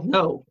 And they're like,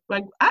 no.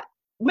 Like,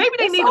 maybe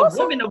they It's need a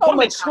also woman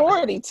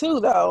maturity too,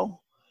 though.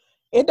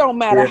 It don't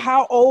matter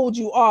how old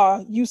you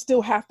are, you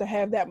still have to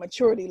have that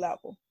maturity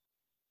level.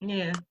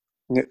 Yeah.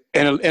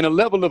 And a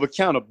level of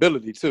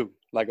accountability too.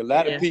 Like a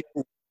lot of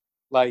people,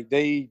 like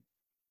they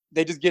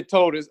just get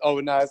told it's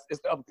the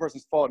other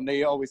person's fault, and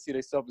they always see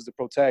themselves as the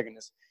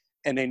protagonist,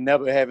 and they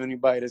never have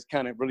anybody that's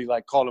kind of really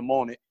like call them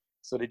on it,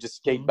 so they just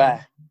skate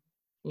by.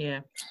 Yeah.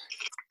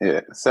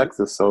 Yeah, sex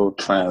is so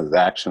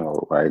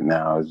transactional right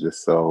now. It's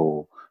just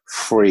so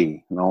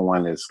free. No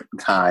one is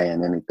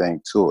tying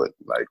anything to it,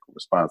 like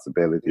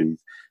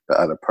responsibilities, the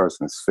other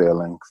person's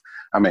feelings.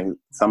 I mean,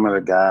 some of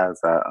the guys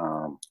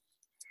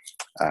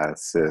I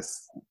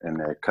assist in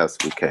their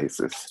custody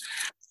cases,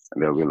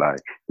 and they'll be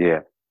like, yeah,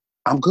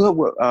 I'm good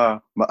with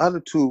my other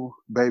two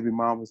baby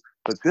mamas,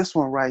 but this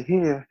one right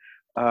here,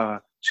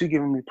 she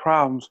giving me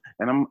problems,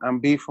 and I'm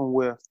beefing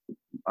with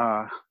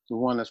the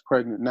one that's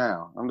pregnant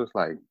now. I'm just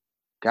like,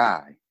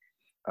 guy,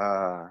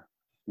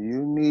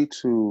 you need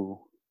to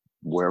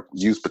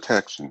use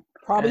protection.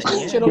 Probably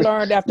should have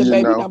learned after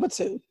baby number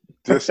 2.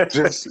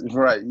 Just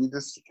right.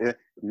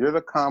 You're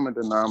the common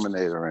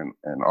denominator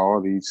in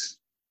all these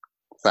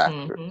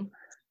factors. Mm-hmm.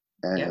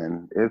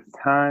 And it's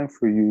time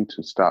for you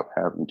to stop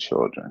having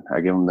children.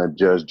 I give them the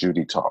Judge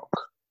Judy talk.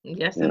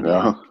 Yes,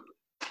 indeed.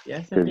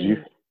 Yes,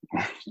 indeed.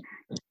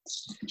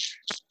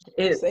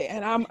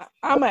 And I'm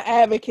an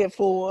advocate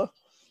for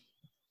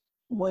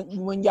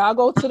when y'all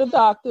go to the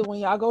doctor, when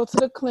y'all go to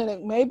the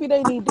clinic, maybe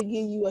they need to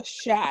give you a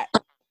shot.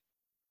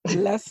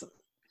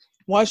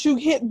 Once you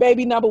hit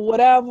baby number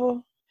whatever,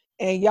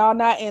 and you're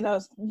not in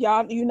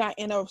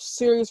a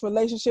serious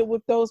relationship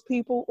with those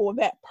people or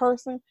that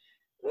person,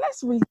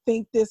 let's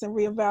rethink this and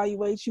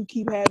reevaluate. You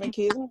keep having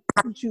kids,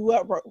 put you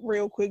up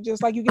real quick.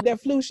 Just like you get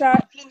that flu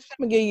shot, I'm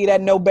gonna give you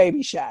that no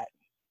baby shot.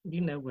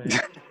 You know what?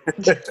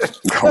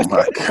 Oh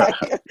my God!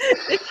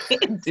 They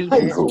can't do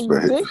that. It's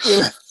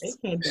ridiculous. They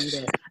can't do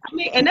that. I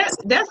mean, and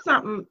that's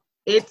something.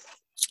 It's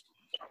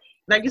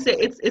like you said.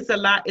 It's a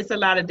lot. It's a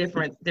lot of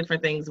different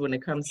things when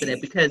it comes to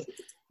that, because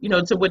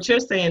to what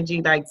you're saying,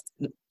 G. Like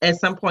at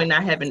some point,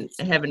 not having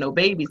no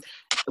babies.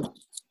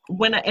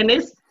 And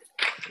it's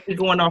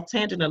going off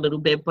tangent a little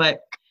bit,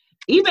 but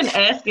even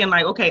asking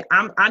like, okay,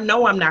 I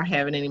know I'm not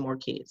having any more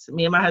kids.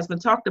 Me and my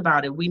husband talked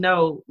about it. We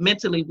know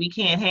mentally we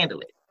can't handle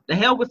it. The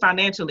hell with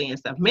financially and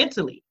stuff.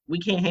 Mentally, we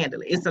can't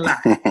handle it. It's a lot.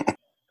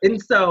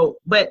 And so,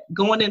 but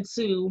going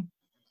into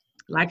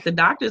like the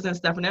doctors and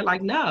stuff, and they're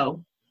like,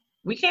 no,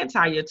 we can't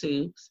tie your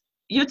tubes.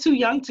 You're too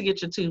young to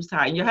get your tubes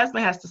tied. Your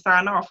husband has to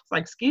sign off. It's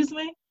like, excuse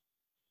me?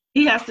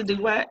 He has to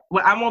do what?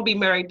 Well, I won't be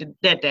married to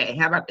that day.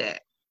 How about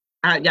that?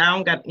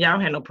 Y'all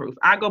don't have no proof.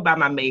 I go by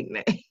my maiden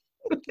name.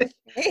 Do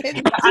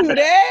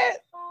that?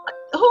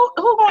 Who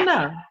gonna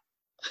know?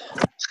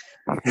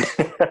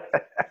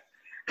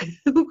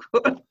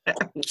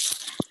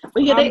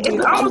 But yeah,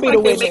 it's almost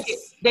like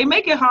they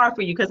make it hard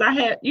for you, because I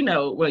had,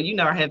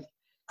 I have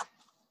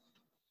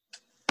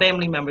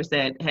family members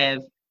that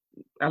have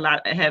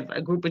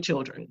a group of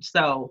children.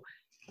 So,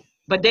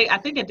 but I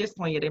think at this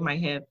point, they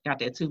might have got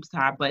their tubes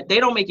tied, but they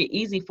don't make it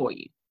easy for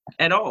you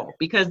at all,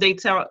 because they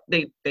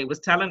was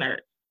telling her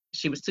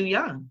she was too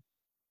young,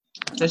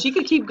 so she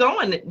could keep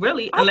going.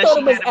 Really, I thought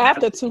it was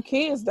after 2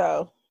 kids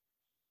though.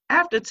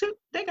 After 2,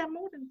 they got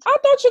more than 2. I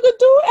thought you could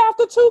do it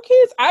after 2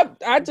 kids.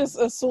 I just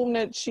assumed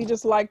that she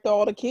just liked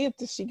all the kids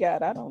that she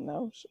got. I don't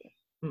know.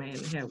 Man,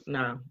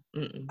 no.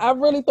 Mm-mm. I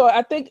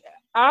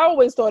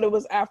always thought it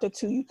was after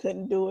 2 you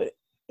couldn't do it.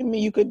 I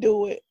mean, you could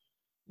do it,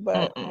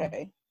 but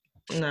hey.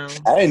 No.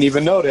 I didn't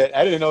even know that.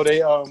 I didn't know they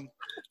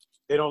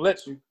don't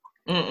let you.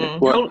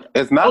 Well,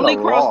 it's not Holy a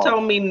Cross law.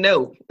 told me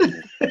no.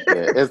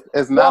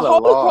 It's not a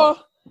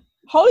law.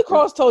 Holy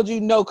Cross told you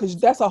no, because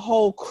that's a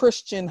whole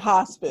Christian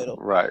hospital.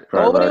 Right. Go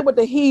over there with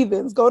the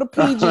heathens. Go to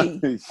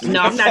PG.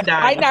 No, I'm not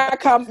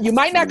dying. You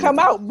might not come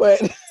out,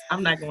 but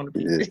I'm not going to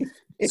PG.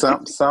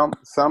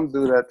 Some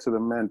do that to the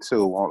men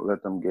too. Won't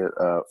let them get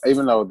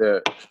even though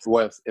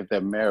if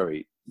they're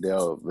married,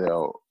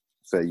 they'll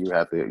say you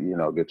have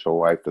to get your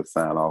wife to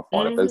sign off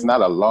on it. But it's not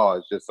a law.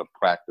 It's just a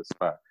practice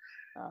by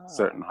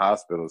certain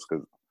hospitals,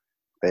 because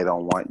they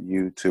don't want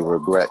you to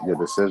regret your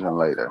decision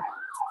later.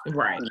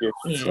 Right.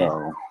 Yeah.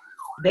 So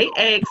they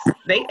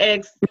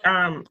asked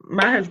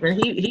my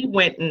husband, he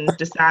went and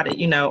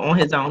decided, on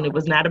his own. It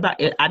was not about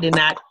it. I did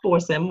not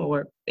force him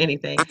or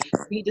anything.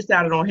 He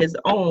decided on his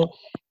own.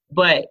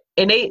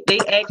 And they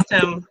asked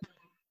him,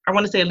 I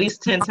want to say at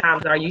least 10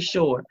 times, are you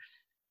sure?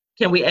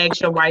 Can we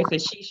ask your wife,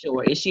 is she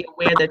sure? Is she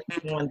aware that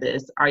you're doing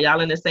this? Are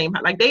y'all in the same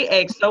house? Like, they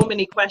asked so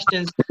many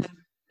questions.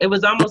 It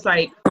was almost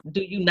like,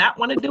 do you not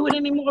want to do it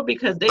anymore?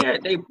 Because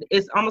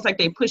it's almost like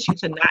they push you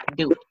to not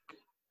do it.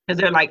 Because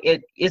they're like,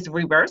 it's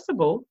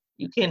reversible.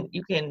 You can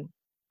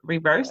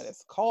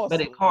reverse, but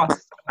it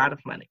costs a lot of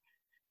money.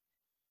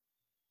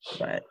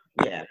 But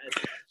yeah.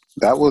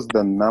 That was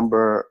the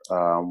number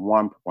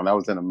one when I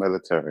was in the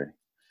military.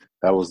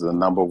 That was the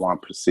number one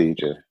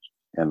procedure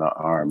in the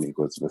Army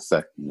was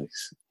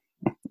vasectomies.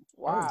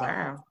 Wow. Oh,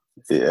 wow.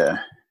 Yeah.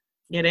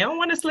 Yeah, they don't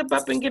want to slip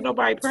up and get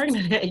nobody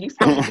pregnant. You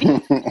supposed to be, you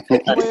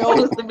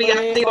supposed to be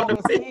out there on the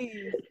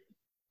field.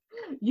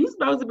 You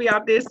supposed to be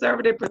out there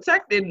serving and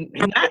protecting,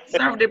 not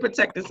serving and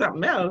protecting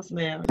something else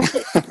now.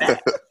 The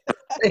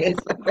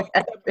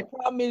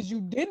problem is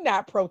you did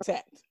not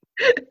protect.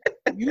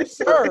 You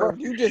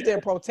served, you just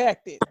didn't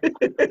protect it.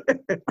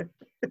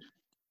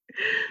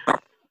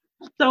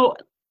 So,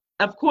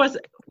 of course,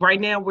 right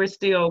now we're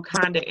still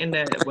kind of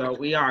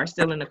we are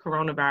still in the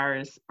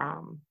coronavirus,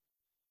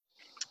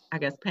 I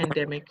guess,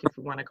 pandemic, if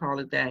you want to call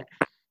it that.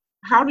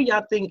 How do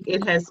y'all think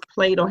it has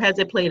played, or has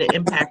it played an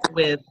impact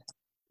with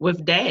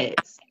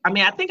dads? I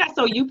mean, I think I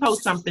saw you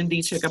post something,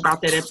 Dietrich,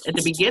 about that at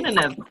the beginning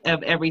of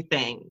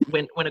everything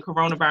when the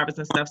coronavirus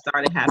and stuff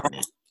started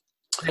happening.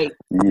 Like,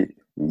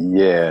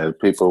 yeah,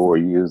 people were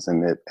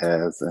using it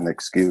as an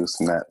excuse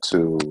not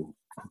to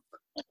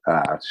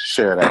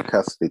share that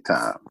custody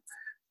time.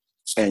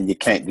 And you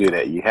can't do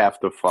that. You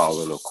have to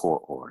follow the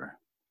court order.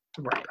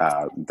 right.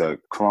 The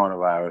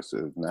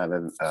coronavirus is not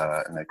an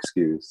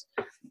excuse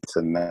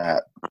to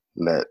not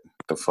let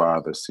the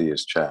father see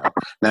his child.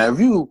 Now, if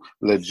you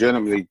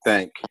legitimately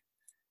think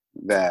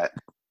that,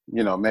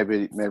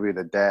 maybe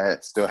the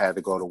dad still had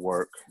to go to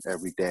work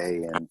every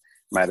day and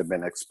might have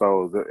been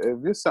exposed,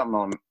 if there's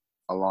something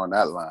along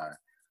that line,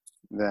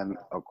 then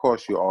of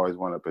course you always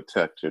want to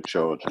protect your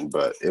children.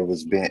 But it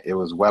was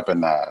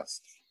weaponized.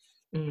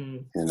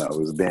 Mm. It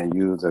was being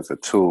used as a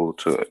tool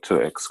to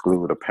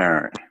exclude a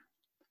parent.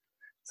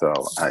 So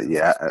I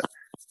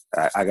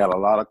got a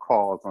lot of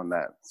calls on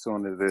that as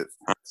soon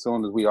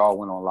as we all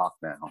went on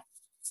lockdown.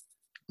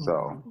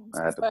 So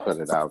I had to put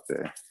it out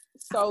there.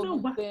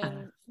 So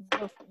then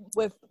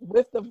with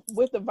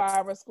the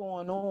virus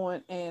going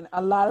on and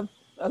a lot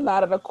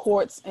of the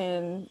courts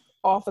and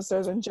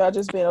officers and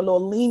judges being a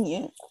little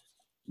lenient,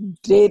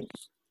 did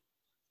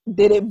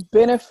it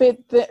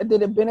benefit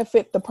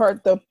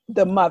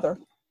the mother?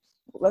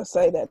 Let's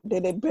say that.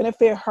 Did it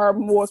benefit her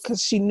more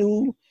because she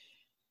knew?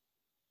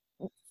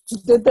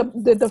 Did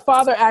the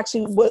father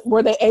actually,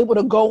 were they able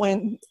to go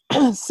and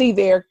see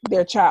their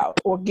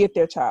child or get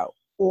their child,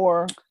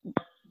 or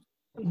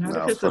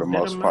no? For the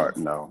most part,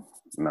 no.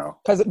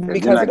 Because of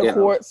the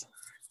courts.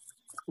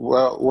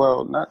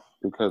 Well, not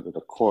because of the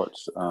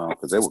courts,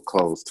 because they were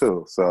closed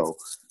too. So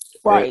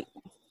right,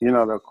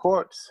 the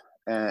courts,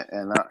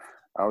 and I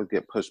always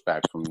get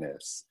pushback from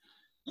this.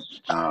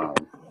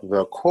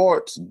 The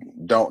courts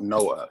don't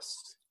know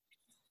us,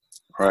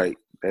 right?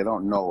 They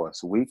don't know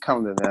us. We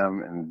come to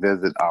them and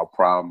visit our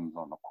problems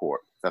on the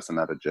court. That's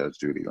another Judge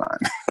Judy line.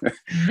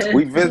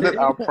 We visit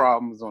our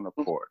problems on the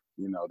court.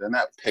 They're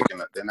not picking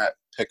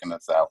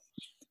us out.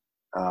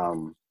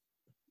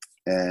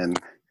 And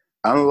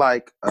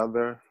unlike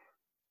other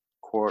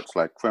courts,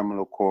 like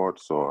criminal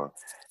courts or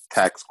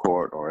tax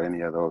court or any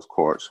of those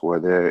courts,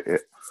 wherever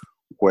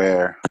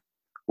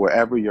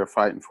you're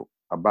fighting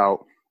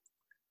about,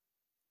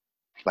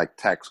 like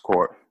tax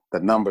court, the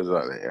numbers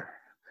are there.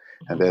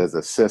 And there's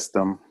a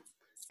system,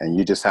 and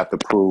you just have to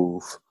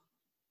prove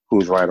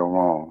who's right or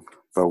wrong.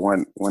 But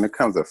when it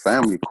comes to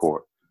family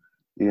court,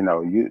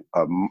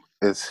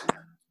 it's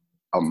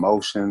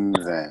emotions,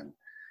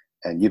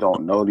 and you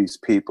don't know these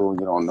people,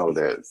 you don't know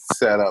their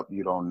setup,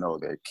 you don't know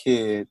their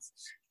kids,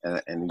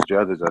 and these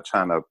judges are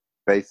trying to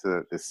base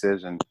a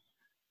decision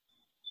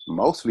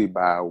mostly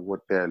by what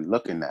they're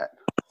looking at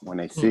when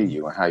they see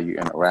you and how you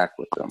interact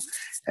with them,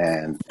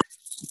 and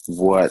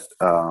what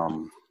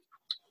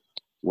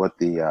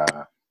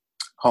the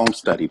home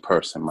study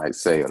person might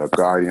say, or the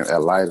guardian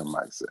ad litem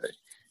might say,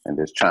 and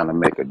just trying to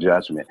make a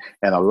judgment.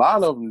 And a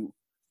lot of them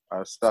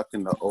are stuck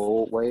in the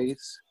old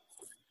ways,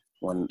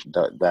 when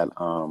that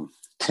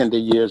tender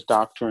years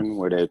doctrine,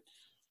 where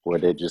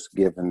they're just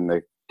giving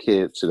the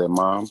kids to their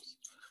moms,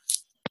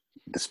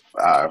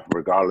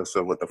 regardless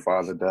of what the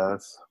father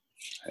does.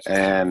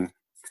 And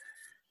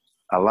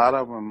a lot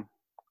of them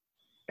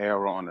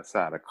err on the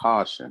side of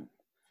caution,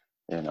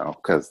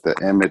 because the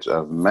image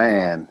of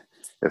man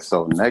is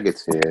so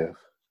negative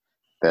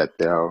that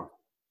they'll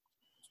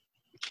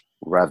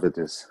rather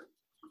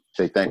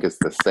they think it's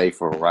the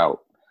safer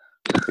route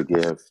to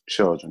give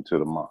children to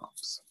the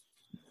moms.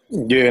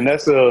 Yeah, and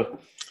that's kind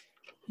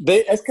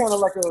of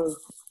like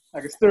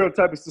a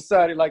stereotype of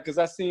society. Like, cause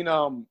I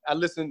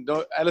listened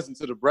to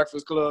the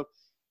Breakfast Club,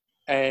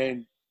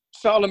 and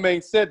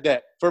Charlamagne said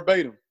that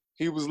verbatim.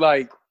 He was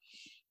like,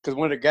 cause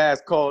one of the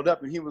guys called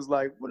up and he was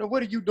like,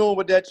 "What are you doing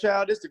with that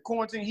child? It's the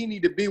quarantine. He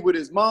need to be with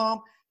his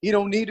mom. He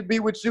don't need to be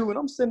with you." And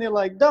I'm sitting there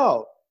like,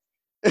 dog,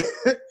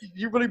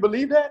 you really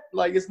believe that?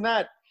 Like, it's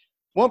not,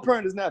 one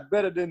parent is not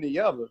better than the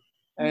other.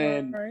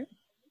 And right.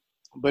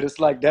 But it's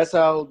like, that's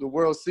how the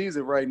world sees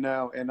it right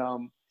now. And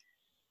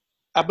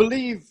I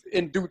believe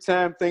in due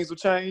time things will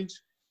change.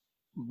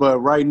 But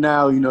right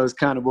now, it's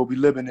kind of what we're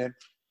living in.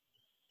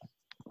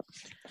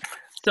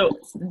 So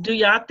do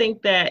y'all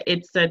think that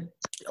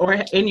or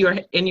in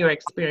your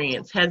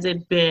experience, has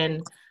it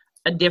been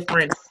a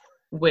difference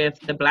with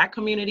the Black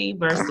community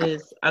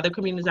versus other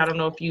communities? I don't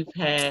know if you've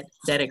had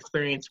that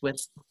experience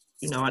with,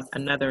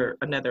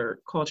 another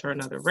culture,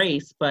 another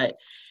race, but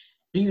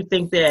do you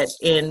think that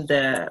in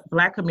the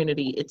Black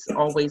community, it's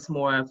always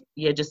more of,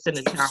 just send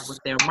a child with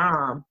their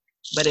mom,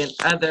 but in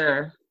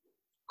other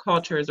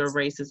cultures or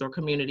races or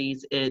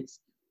communities, it's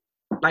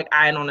like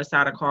eyeing on the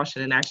side of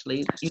caution and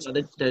actually,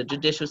 the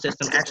judicial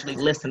system actually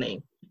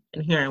listening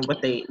and hearing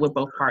what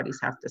both parties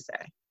have to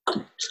say?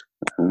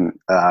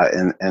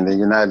 In the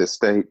United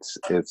States,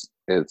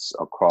 it's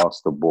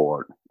across the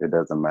board. It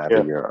doesn't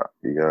matter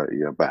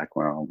your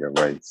background, your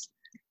race.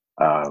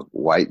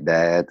 White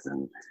dads,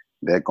 and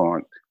they're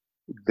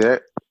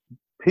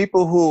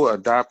people who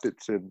adopted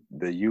to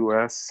the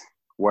U.S.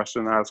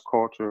 westernized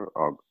culture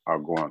are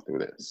going through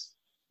this.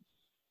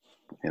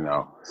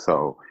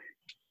 So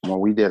when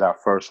we did our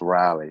first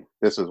rally,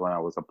 this is when I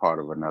was a part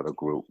of another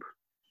group.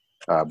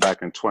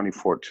 Back in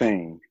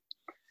 2014,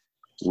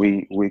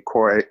 we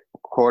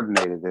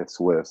coordinated this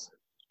with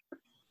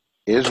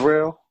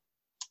Israel,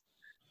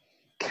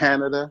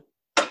 Canada,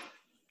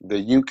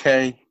 the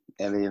UK,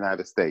 and the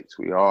United States.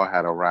 We all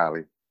had a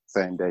rally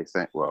same day,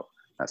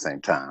 not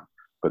same time,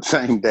 but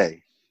same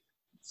day.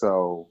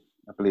 So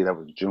I believe that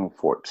was June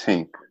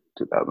 14th,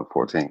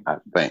 2014, I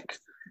think.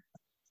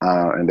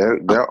 And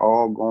they're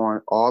all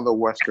the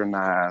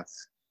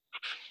westernized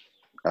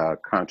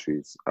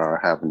countries are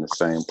having the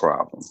same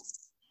problem.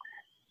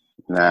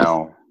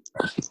 Now,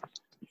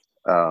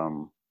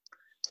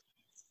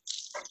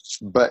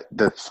 but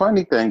the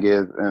funny thing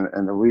is,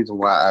 and the reason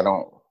why I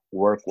don't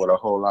work with a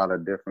whole lot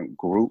of different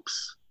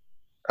groups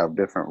of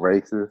different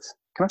races.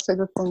 Can I say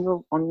this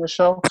on your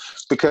show?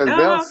 Because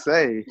they'll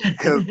say,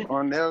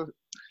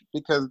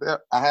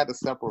 I had to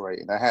separate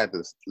and I had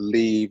to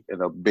leave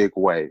in a big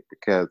way,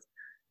 because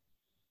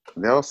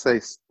they'll say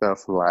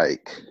stuff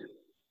like,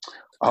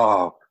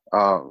 you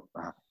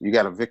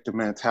got a victim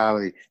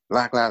mentality,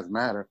 Black Lives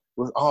Matter,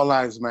 well, all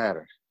lives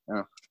matter.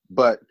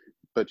 But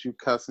you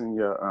cussing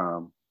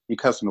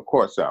the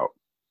courts out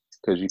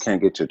because you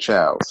can't get your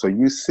child. So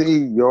you see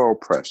your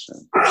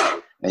oppression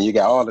and you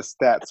got all the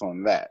stats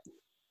on that,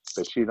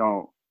 but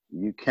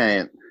you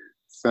can't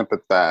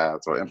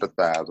sympathize or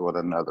empathize with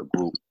another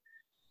group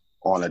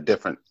on a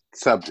different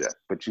subject,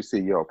 but you see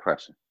your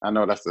oppression. I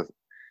know that's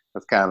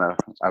kind of,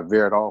 I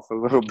veered off a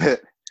little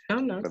bit,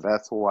 but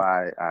that's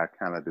why I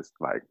kind of just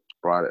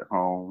brought it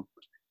home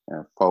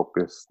and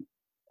focused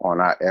on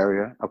our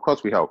area. Of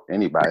course, we help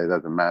anybody. It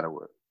doesn't matter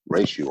what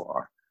race you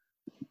are,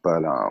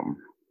 but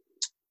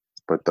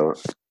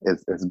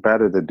it's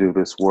better to do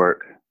this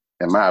work,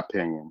 in my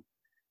opinion,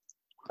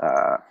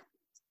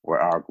 with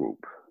our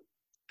group,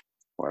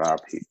 with our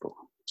people,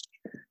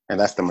 and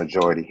that's the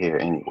majority here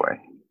anyway.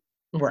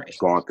 Right.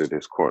 Going through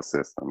this court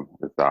system,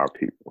 it's our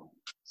people.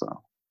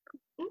 So.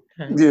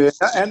 Okay. Yeah,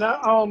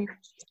 and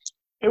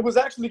it was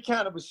actually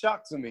kind of a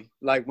shock to me.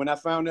 Like when I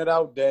found that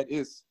out, that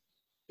it's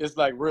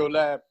like real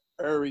life,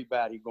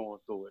 everybody going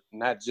through it,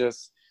 not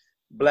just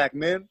Black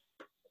men.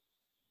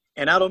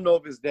 And I don't know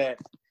if it's that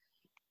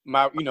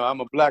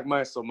I'm a Black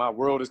man, so my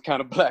world is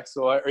kind of Black.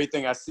 So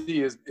everything I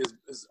see is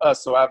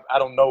us. So I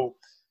don't know.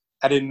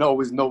 I didn't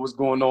always know what's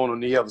going on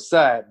the other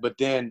side. But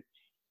then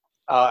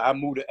I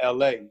moved to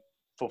LA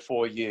for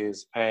 4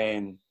 years,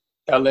 and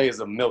LA is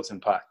a melting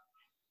pot.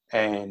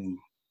 And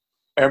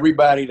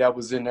everybody that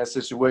was in that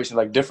situation,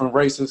 like different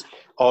races,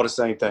 all the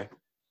same thing.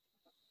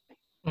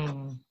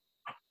 Mm.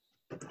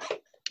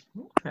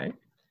 Okay.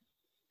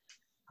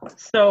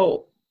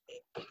 So,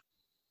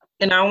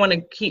 and I don't want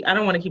to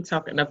keep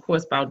talking, of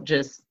course, about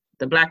just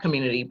the Black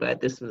community,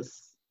 but this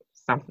was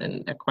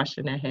a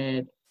question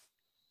that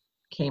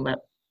came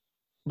up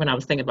when I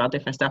was thinking about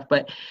different stuff.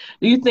 But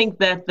do you think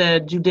that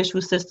the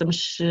judicial system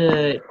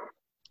should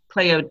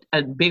play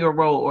a bigger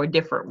role or a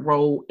different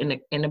role in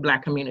the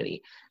Black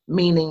community?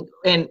 Meaning,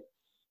 and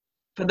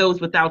for those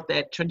without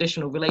that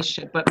traditional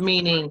relationship, but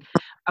meaning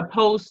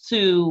opposed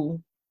to,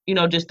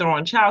 just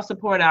throwing child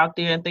support out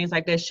there and things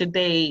like that, should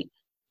they,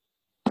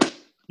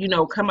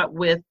 come up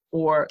with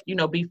or,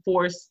 be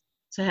forced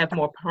to have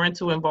more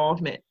parental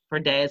involvement for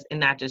dads and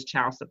not just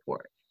child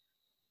support?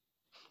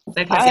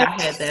 Like, have y'all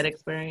had that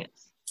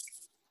experience?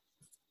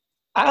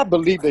 I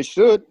believe they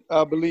should.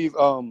 I believe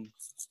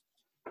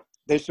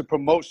they should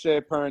promote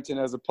shared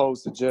parenting as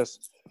opposed to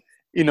just,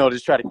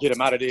 just try to get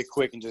them out of there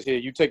quick and just, here,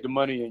 you take the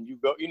money and you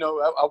go.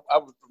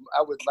 I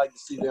would like to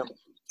see them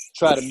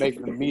try to make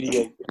them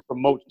mediate,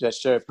 promote that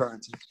shared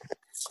parenting.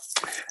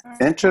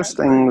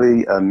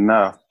 Interestingly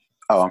enough,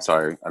 I'm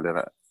sorry,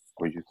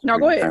 No,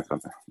 go ahead.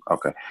 Something?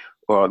 Okay.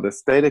 Well, the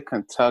state of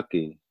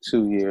Kentucky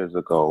 2 years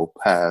ago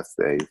passed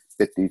a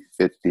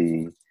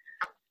 50-50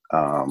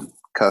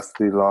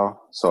 custody law.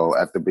 So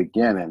at the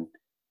beginning,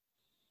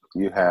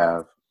 you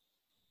have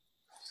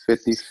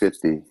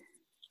 50-50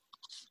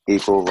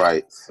 equal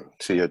rights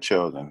to your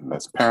children.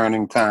 That's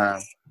parenting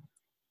time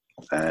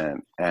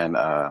and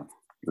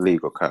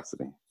legal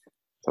custody.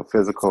 So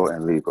physical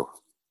and legal.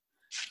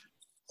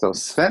 So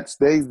since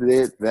they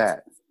did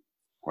that,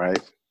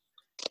 right,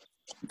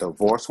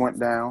 divorce went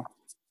down,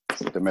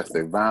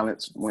 domestic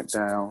violence went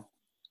down,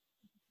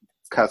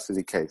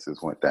 custody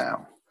cases went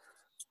down,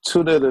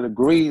 to the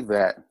degree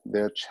that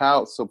their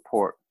child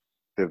support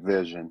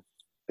division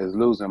is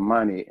losing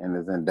money and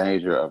is in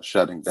danger of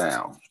shutting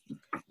down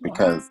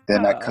because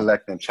they're not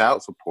collecting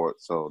child support,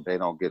 so they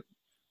don't get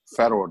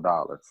federal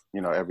dollars.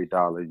 You know, every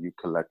dollar you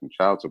collect in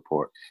child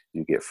support,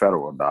 you get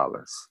federal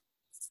dollars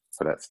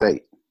for that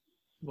state.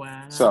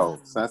 Wow. So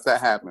since that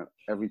happened,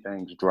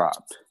 everything's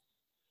dropped,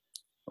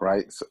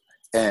 right? So,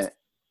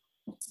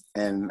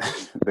 and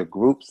the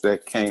groups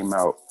that came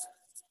out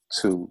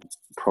to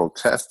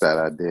protest that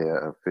idea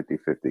of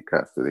 50-50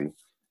 custody,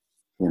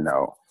 you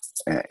know,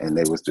 and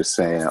they was just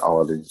saying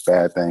all these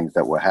bad things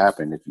that would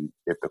happen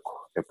if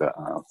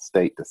the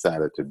state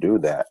decided to do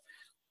that,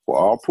 were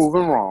all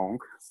proven wrong.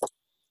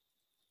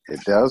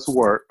 It does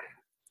work.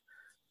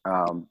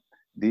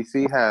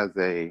 DC has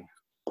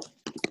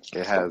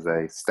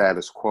a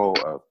status quo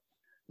of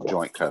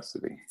joint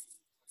custody,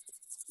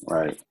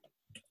 right?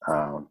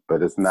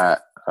 But it's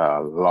not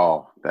a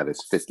law that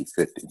is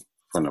 50-50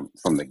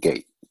 from the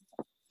gate.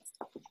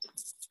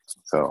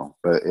 So,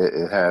 but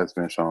it has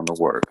been shown to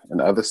work.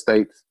 In other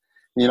states,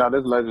 you know,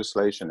 there's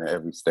legislation in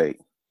every state,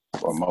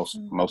 or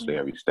mostly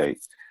every state,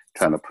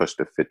 trying to push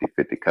the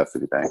 50-50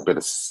 custody thing. But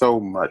it's so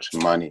much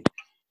money.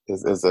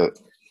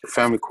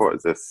 Family court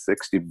is a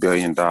 $60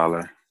 billion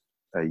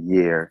a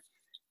year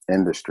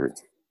industry.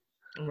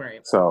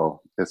 Right. So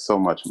there's so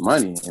much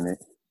money in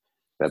it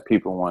that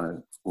people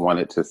want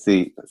it to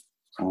stay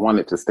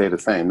the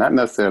same. Not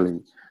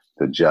necessarily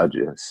the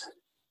judges,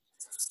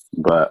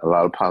 but a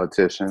lot of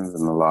politicians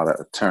and a lot of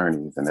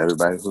attorneys and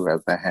everybody who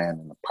has their hand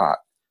in the pot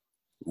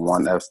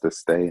want us to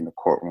stay in the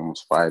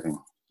courtrooms fighting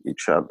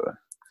each other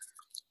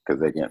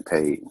because they're getting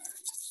paid.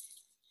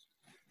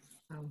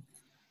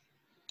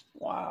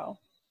 Wow.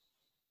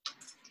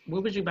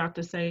 What was you about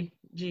to say,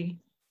 G?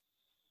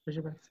 Was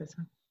you about to say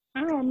something?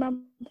 I don't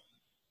remember.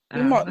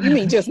 You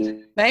mean just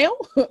now?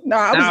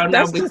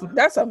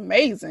 That's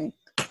amazing.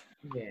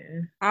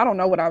 Yeah. I don't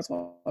know what I was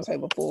going to say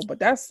before, but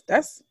that's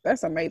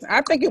amazing.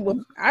 I think it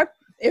would.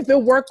 If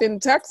it worked in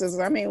Texas,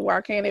 I mean, why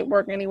can't it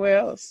work anywhere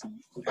else?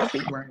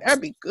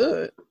 That'd be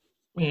good.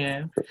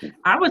 Yeah,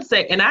 I would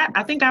say, and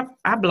I think I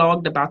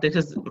blogged about this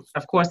because,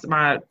 of course,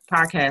 my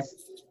podcast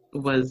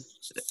was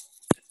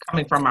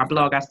coming from my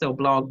blog. I still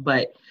blog,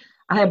 but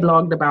I had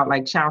blogged about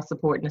like child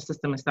support in the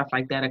system and stuff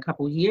like that a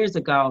couple years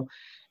ago,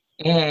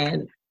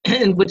 and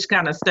which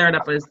kind of stirred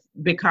up a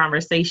big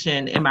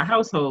conversation in my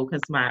household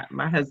because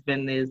my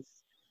husband is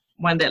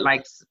one that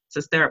likes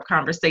to stir up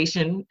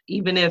conversation,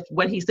 even if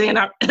what he's saying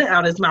out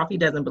his mouth he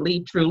doesn't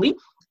believe truly.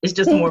 It's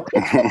just more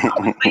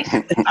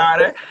conversation that's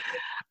harder.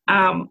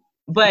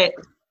 But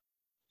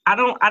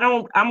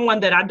I'm one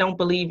that I don't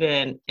believe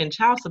in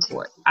child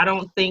support. I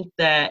don't think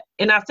that,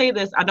 and I say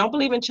this, I don't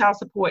believe in child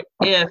support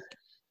if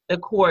the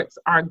courts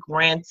are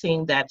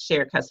granting that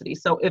shared custody.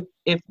 So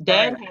if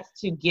dad has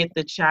to get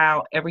the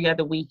child every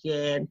other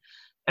weekend,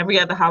 every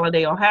other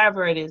holiday, or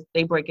however it is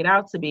they break it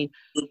out to be,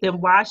 then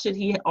why should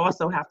he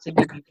also have to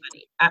give you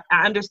money?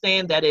 I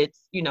understand that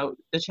it's, you know,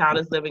 the child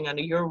is living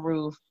under your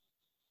roof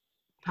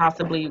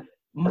possibly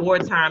more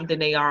time than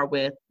they are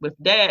with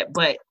dad,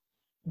 but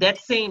that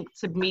seemed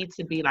to me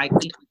to be like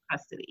equal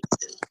custody.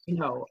 You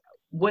know,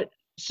 what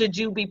should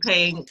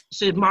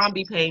mom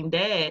be paying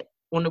dad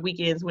on the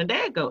weekends when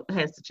dad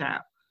has the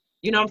child?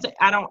 You know what I'm saying?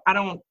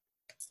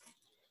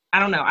 I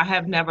don't know. I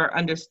have never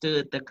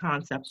understood the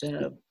concept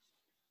of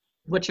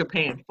what you're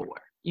paying for,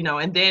 you know,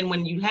 and then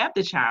when you have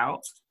the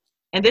child,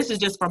 and this is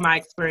just from my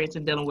experience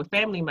in dealing with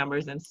family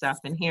members and stuff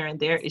and hearing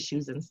their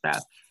issues and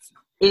stuff,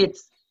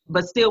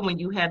 but still when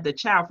you have the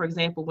child, for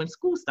example, when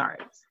school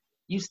starts,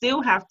 you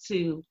still have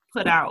to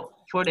put out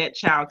for that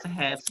child to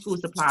have school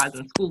supplies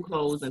and school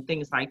clothes and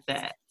things like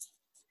that.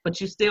 But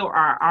you still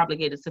are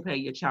obligated to pay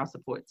your child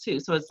support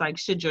too. So it's like,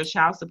 should your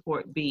child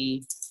support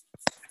be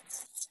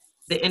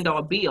the end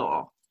all be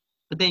all?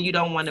 But then you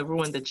don't want to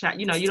ruin the child.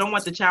 You know, you don't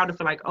want the child to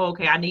feel like, oh,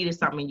 okay, I needed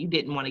something and you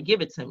didn't want to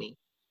give it to me.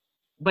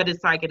 But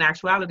it's like, in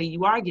actuality,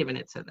 you are giving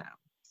it to them.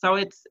 So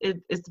it's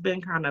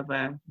been kind of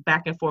a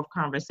back and forth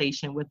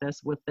conversation with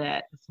us with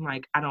that. It's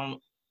like,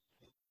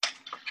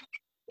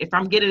 if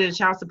I'm getting a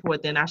child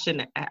support, then I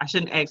shouldn't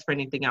ask for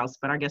anything else.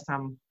 But I guess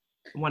I'm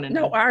one of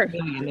the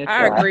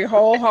I agree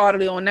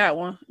wholeheartedly on that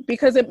one,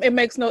 because it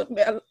makes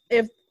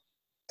if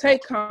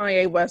take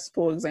Kanye West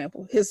for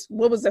example,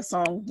 what was that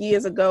song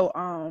years ago?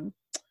 All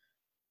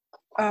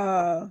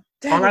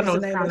I know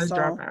is College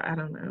Dropout. I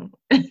don't know.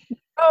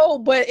 Oh,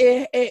 but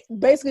it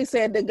basically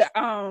said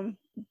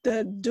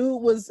the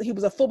dude was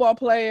a football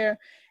player,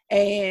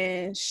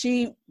 and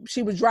she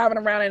was driving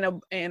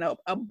around in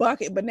a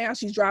bucket, but now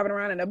she's driving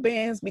around in a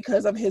Benz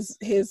because of his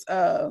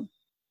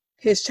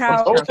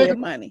child care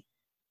money.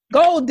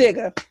 Gold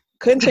Digger.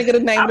 Couldn't think of the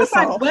name of the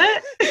song. Like,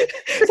 what?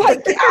 It's like,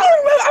 I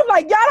don't remember. I'm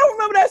like, y'all don't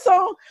remember that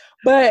song?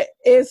 But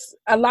it's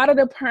a lot of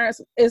the parents,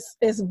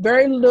 it's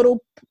very little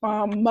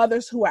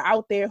mothers who are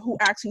out there who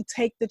actually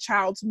take the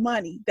child's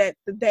money that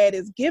the dad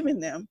is giving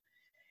them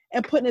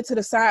and putting it to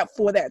the side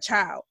for that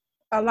child.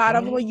 A lot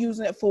of them are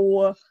using it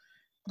for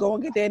go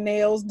and get their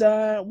nails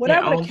done,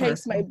 whatever the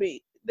case may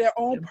be. their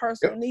own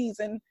personal needs,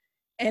 and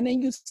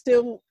then you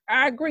still,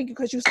 I agree,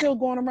 because you're still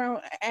going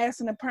around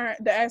asking the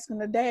parent, asking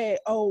the dad,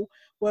 oh,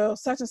 well,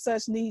 such and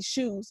such needs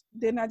shoes.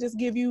 Didn't I just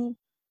give you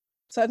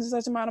such and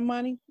such amount of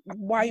money?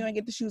 Why you ain't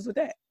get the shoes with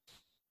that?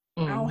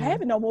 I don't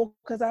have it no more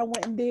because I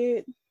went and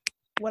did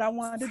what I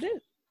wanted to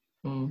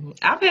do.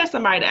 I've had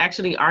somebody to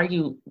actually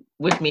argue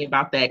with me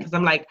about that, because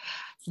I'm like,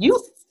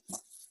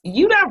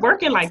 you're not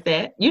working like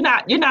that. You're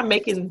not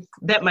making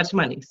that much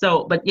money.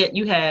 So, but yet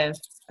you have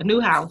a new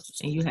house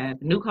and you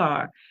have a new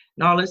car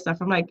and all this stuff.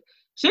 I'm like,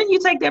 shouldn't you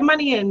take that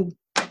money and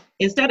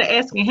instead of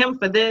asking him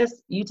for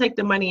this, you take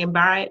the money and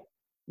buy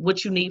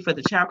what you need for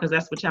the child, because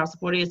that's what child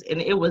support is. And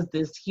it was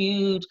this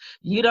huge,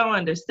 you don't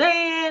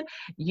understand.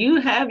 You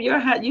have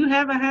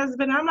a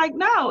husband. I'm like,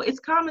 no, it's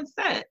common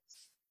sense.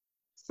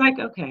 It's like,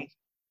 okay.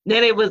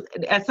 Then it was,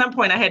 at some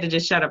point I had to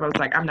just shut up. I was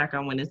like, I'm not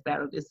gonna win this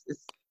battle. It's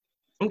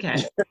okay.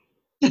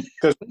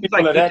 Because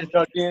people are that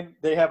dug in,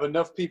 they have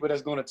enough people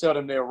that's going to tell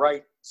them they're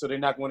right, so they're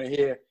not going to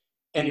hear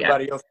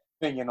anybody else's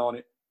opinion on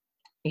it.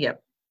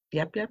 Yep.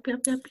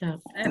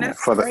 And that's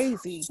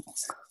crazy.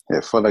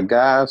 For the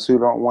guys who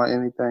don't want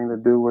anything to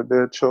do with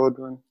their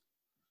children,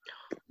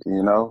 I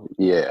don't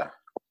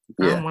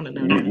want to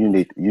know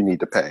that. You need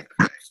to pay.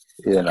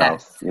 You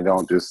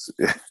don't just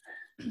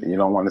you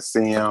don't want to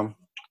see them,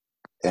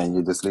 and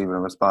you're just leaving the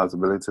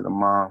responsibility to the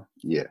mom.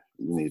 Yeah,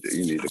 you need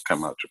to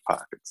come out your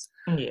pockets.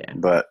 Yeah.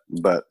 But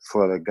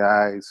for the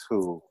guys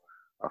who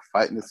are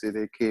fighting to see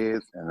their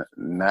kids and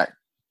not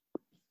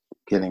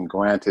getting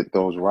granted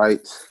those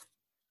rights,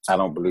 I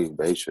don't believe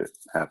they should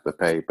have to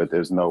pay. But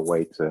there's no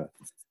way to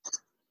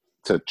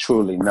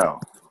truly know,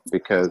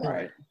 because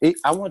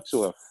I went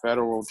to a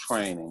federal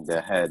training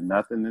that had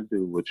nothing to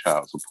do with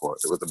child support.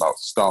 It was about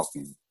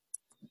stalking,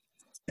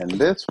 and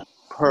this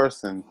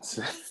person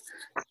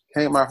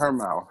came out her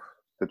mouth,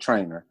 the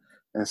trainer,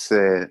 and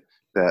said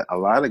that a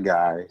lot of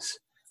guys,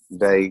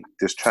 they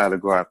just try to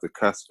go after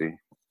custody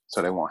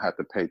so they won't have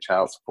to pay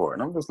child support.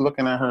 And I'm just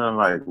looking at her and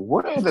like,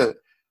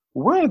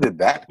 where did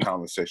that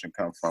conversation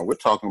come from? We're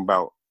talking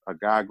about a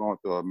guy going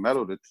through a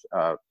metal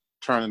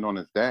turning on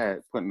his dad,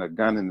 putting a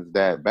gun in his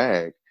dad's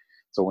bag,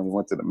 so when he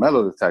went to the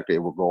metal detector,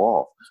 it would go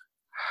off.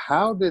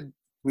 How did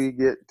we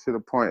get to the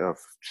point of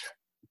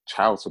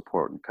child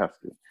support and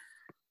custody?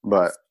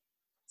 But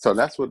so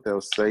that's what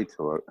they'll say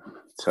to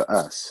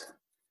us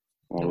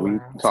when we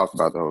talk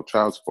about the whole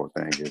child support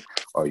thing is,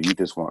 oh, you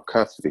just want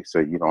custody so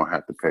you don't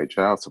have to pay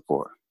child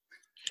support.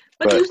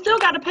 But you still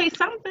got to pay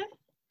something.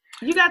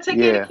 You got to take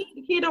care of the kid.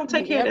 The kid don't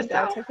take care of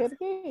himself. Take care of the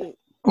kid.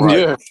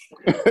 Right.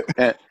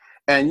 Yeah.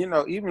 and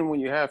even when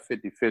you have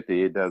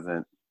 50-50,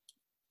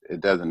 it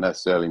doesn't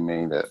necessarily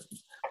mean that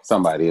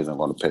somebody isn't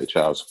going to pay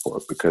child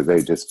support, because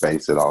they just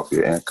base it off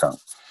your income.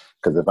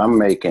 Because if I'm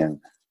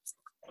making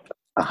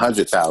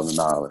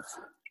 $100,000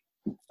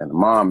 and the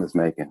mom is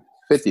making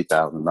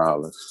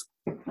 $50,000,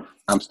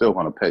 I'm still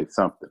going to pay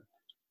something.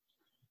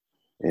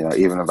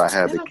 Even if I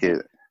have the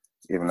kid,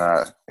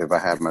 if I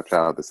have my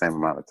child the same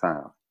amount of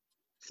time.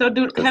 So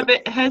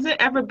has it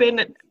ever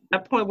been a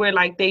point where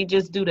like they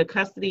just do the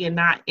custody and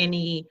not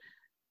any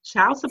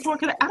child support?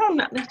 Because I don't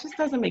know, that just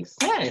doesn't make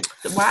sense.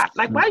 Why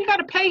you got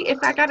to pay if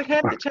I got to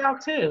have the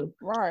child too?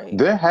 Right.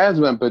 There has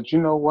been, but you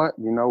know what?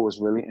 What's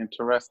really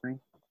interesting?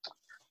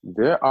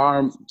 There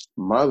are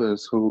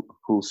mothers who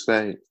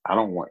say, I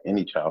don't want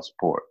any child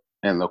support.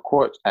 And the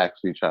courts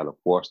actually try to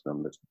force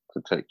them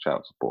to take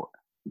child support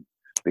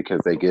because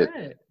they get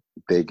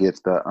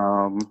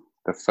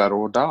the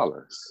federal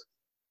dollars.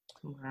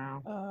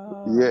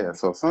 Wow. Yeah,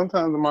 so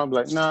sometimes the mom be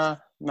like, nah,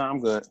 I'm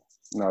good.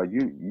 No,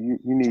 you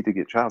need to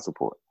get child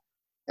support.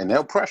 And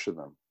they'll pressure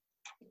them.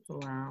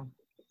 Wow.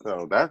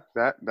 So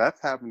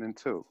that's happening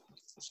too.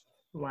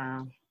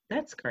 Wow.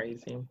 That's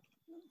crazy.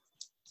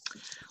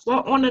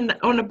 Well,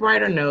 on a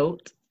brighter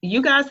note,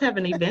 you guys have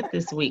an event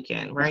this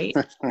weekend, right?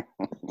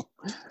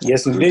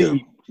 Yes,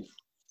 indeed.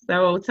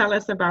 So tell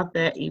us about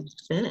that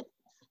event.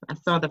 I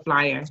saw the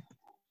flyer.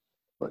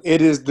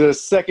 It is the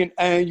second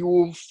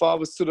annual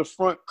Fathers to the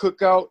Front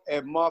cookout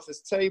at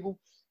Martha's Table.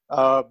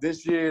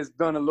 This year is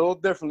done a little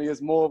differently.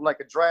 It's more of like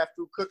a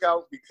drive-through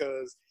cookout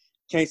because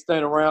can't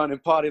stand around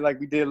and party like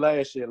we did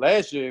last year.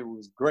 Last year it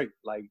was great,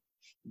 like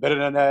better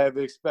than I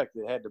ever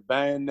expected. Had the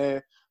band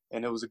there,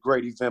 and it was a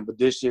great event. But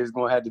this year is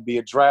going to have to be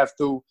a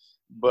drive-through.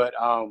 But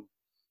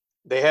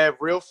they have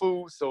real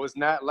food, so it's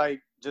not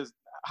like just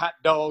hot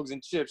dogs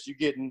and chips. You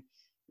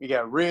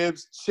got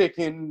ribs,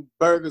 chicken,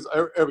 burgers,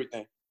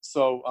 everything.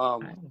 So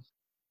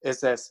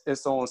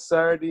it's on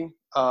Saturday.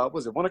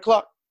 Was it 1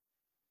 o'clock?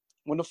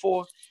 1 to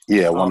 4?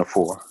 Yeah, 1 to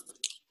 4.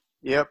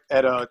 Yep,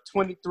 at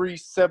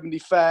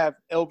 2375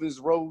 Elvins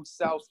Road,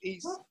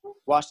 Southeast,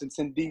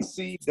 Washington,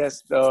 D.C.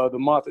 That's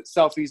the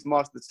Southeast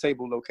Martha's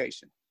Table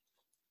location.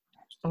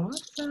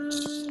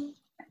 Awesome.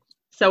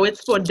 So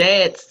it's for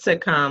dads to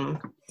come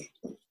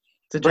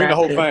to bring the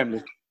whole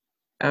family.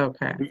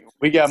 Okay.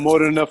 We got more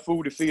than enough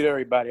food to feed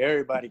everybody.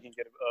 Everybody can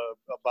get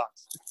a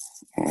box.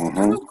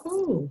 Mm-hmm. Oh,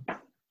 cool.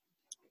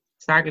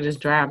 So I could just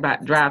drive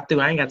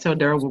through. I ain't got to tell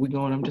Daryl where we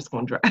going. I'm just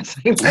going to drive.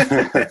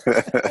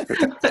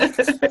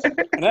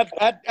 And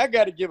I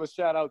got to give a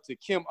shout out to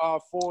Kim R.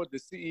 Ford, the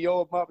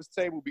CEO of Mama's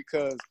Table,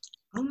 because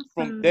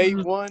from day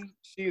one,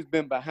 she has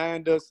been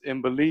behind us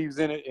and believes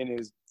in it and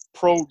is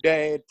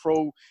pro-dad,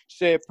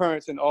 pro-shared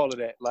parents and all of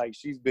that. Like,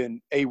 she's been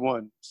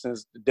A1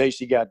 since the day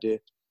she got there.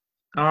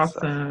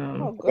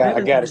 Awesome. So,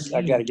 I got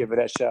to give her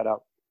that shout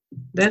out.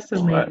 That's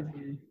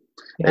amazing.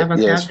 Yeah,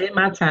 I did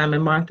my time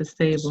in Martha's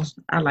Table.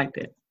 I liked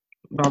it.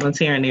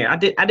 Volunteering there. I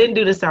didn't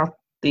do the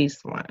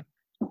Southeast one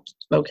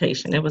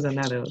location. It was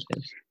another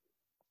location.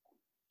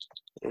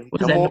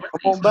 Come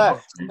on by.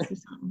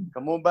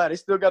 Come on by. They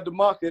still got the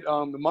market.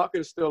 The market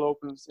is still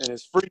open and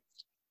it's free.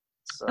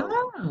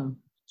 So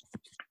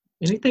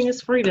anything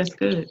is free, that's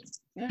good.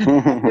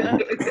 Yeah.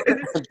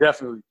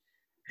 Definitely.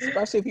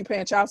 Especially if you're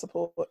paying child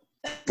support.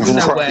 You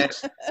know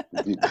what?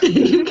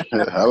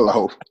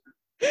 Hello.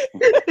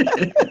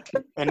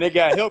 And they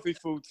got healthy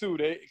food too.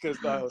 Because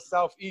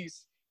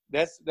Southeast,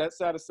 that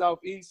side of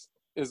Southeast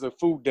is a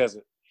food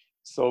desert.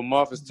 So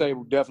Martha's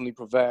Table definitely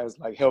provides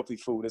like healthy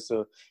food. It's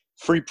a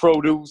free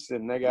produce,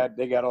 and they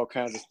got all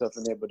kinds of stuff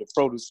in there. But the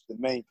produce is the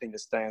main thing that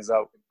stands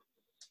out.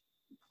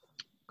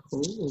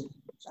 Cool.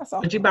 That's a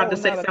But you about to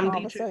say whole nother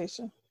something,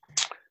 conversation.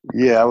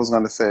 Yeah, I was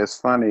going to say it's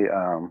funny,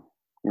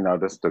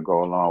 just to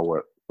go along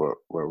with what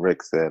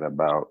Rick said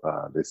about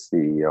the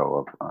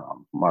CEO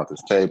of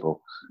Mother's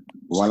Table.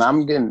 When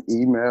I'm getting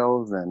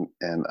emails and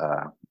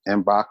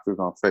inboxes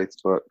on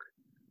Facebook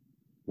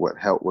with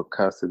help with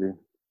custody,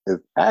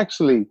 it's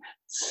actually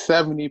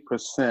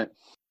 70%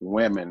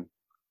 women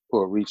who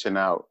are reaching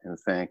out and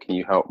saying, can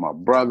you help my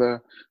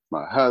brother,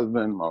 my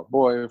husband, my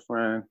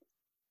boyfriend,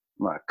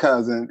 my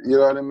cousin, you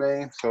know what I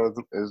mean? So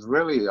it's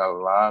really a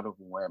lot of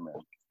women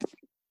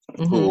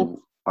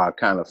who are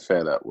kind of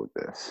fed up with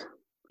this.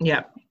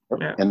 Yeah.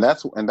 And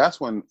that's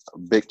when a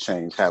big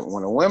change happens.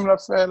 When the women are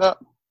fed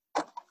up,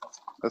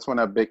 that's when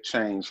that big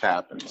change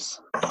happens.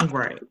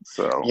 Right.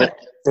 So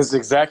it's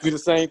exactly the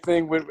same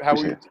thing with how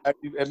we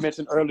had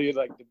mentioned earlier,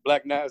 like the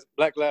Black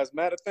Lives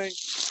Matter thing.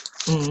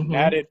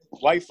 Now that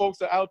white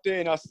folks are out there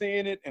and are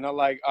seeing it and are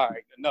like, all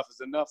right, enough is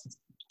enough.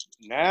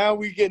 Now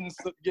we getting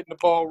the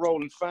ball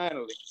rolling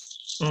finally.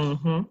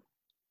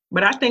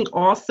 But I think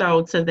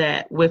also to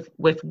that with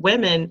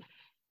women,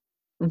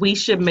 we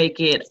should make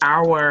it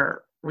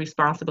our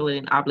responsibility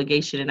and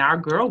obligation in our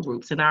girl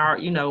groups and our,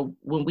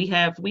 when we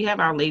have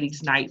our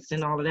ladies' nights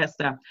and all of that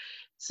stuff,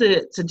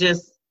 to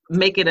just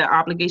make it an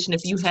obligation.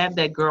 If you have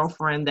that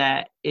girlfriend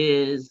that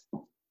is,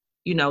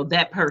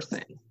 that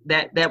person,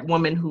 that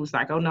woman who's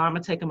like, oh no, I'm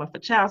gonna take him up for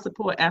child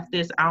support after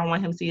this, I don't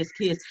want him to see his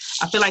kids.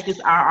 I feel like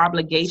it's our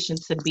obligation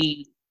to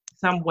be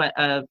somewhat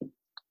of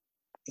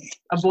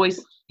a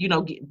voice, be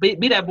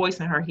that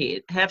voice in her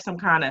head, have some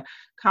kind of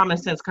common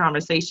sense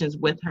conversations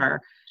with her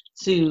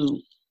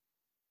to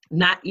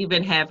not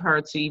even have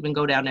her to even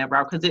go down that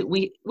route, because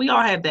we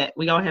all have that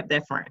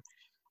friend.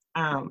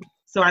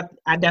 So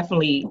I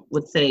definitely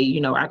would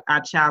say, I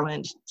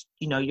challenge,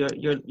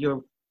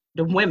 the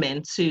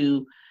women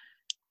to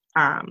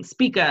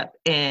speak up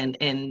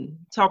and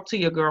talk to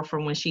your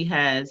girlfriend when she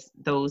has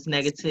those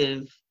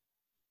negative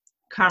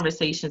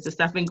conversations and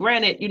stuff. And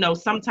granted,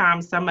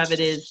 sometimes some of it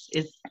is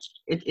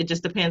it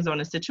just depends on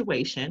the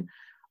situation.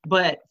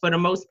 But for the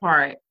most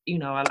part, a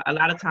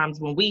lot of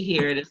times when we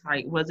hear it, it's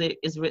like,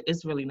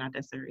 it's really not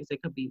that serious.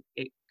 It could be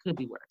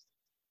worse.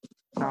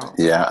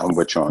 Yeah, I'm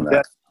with you on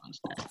that.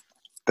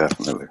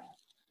 Definitely.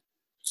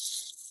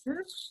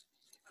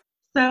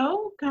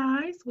 So,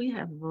 guys, we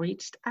have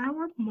reached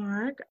our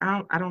mark.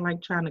 I don't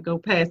like trying to go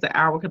past the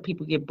hour because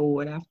people get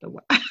bored after a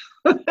while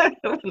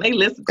when they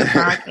listen to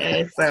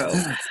podcasts.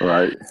 So,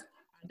 right.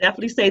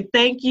 Definitely say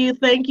thank you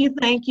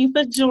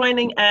for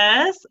joining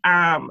us.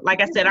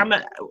 Like I said,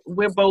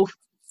 we're both,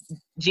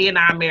 G and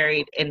I,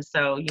 married, and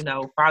so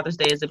Father's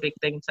Day is a big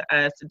thing to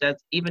us. It does,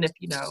 even if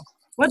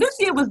well, this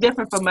year was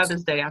different for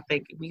Mother's Day. I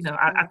think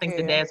I think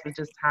the dads were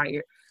just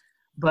tired,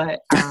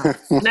 but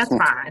and that's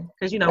fine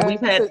because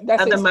we've had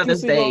other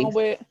Mother's Days.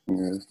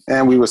 Yeah.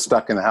 And we were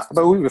stuck in the house,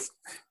 but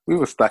we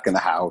were stuck in the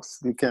house.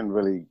 You can't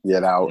really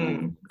get out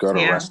and go to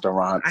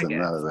restaurants and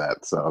none of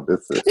that. So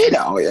this is,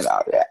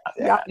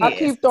 I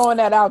keep throwing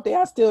that out there.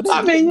 I still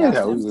didn't. we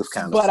was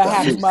kind of. But I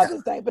had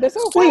Mother's Day, but it's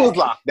okay. We was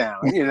locked down,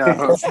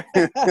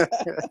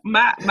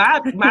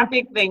 My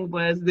big thing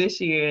was this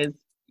year is,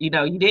 you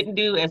didn't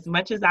do as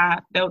much as I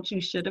felt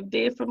you should have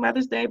did for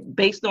Mother's Day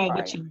based on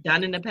what you've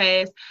done in the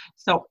past.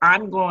 So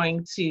I'm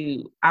going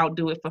to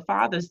outdo it for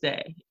Father's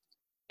Day.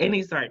 And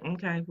he's like,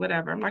 okay,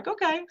 whatever. I'm like,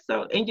 okay.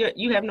 So, and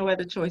you have no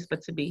other choice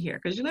but to be here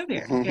because you live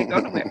here. You can't go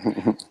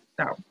nowhere.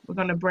 So we're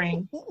going to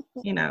bring,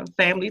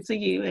 family to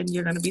you, and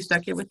you're going to be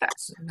stuck here with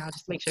us. And I'll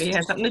just make sure you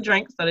have something to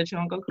drink so that you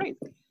don't go crazy.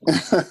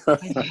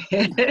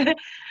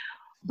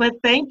 But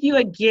thank you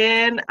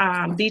again,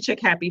 Dietrich.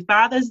 Happy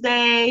Father's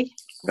Day.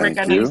 Rick,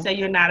 I know you say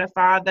you're not a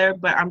father,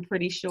 but I'm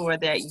pretty sure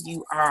that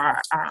you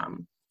are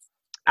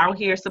out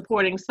here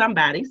supporting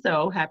somebody.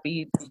 So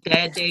happy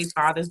Dad Day,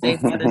 Father's Day,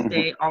 Mother's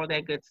Day, all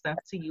that good stuff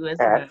to you as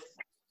well.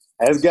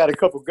 It's got a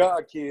couple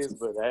God kids,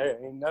 but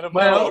ain't none of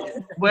my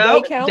own.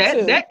 Well, They count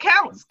too. that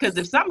counts, because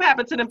if something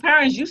happened to them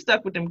parents, you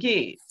stuck with them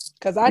kids.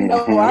 Because I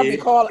know I be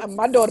calling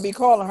my daughter be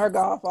calling her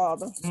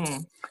godfather.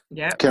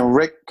 Yep. Can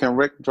Rick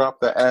drop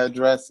the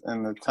address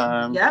and the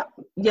time? Yep.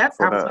 I was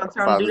going to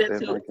tell him to do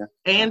that Father's too.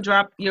 Day And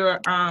drop your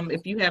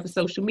if you have a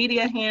social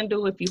media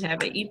handle, if you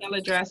have an email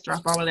address,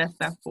 drop all of that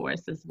stuff for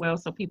us as well,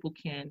 so people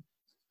can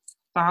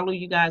follow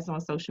you guys on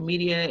social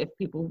media. If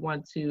people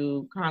want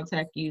to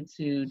contact you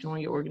to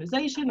join your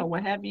organization or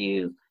what have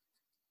you,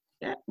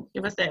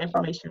 give us that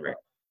information, Rick.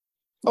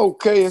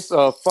 Okay, it's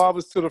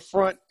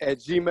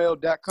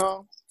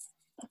fatherstotofront@gmail.com.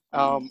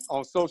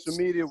 On social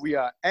media, we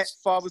are at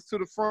Fathers to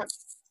the Front,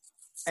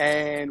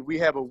 and we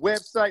have a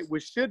website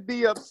which should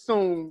be up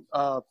soon,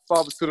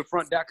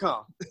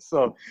 fatherstotofront.com.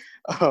 So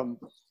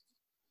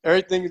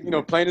everything is,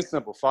 plain and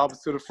simple. Fathers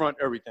to the Front,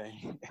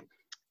 everything.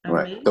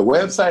 Right. The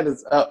website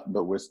is up,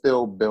 but we're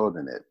still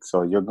building it.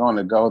 So you're going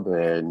to go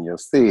there and you'll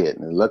see it,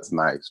 and it looks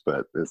nice,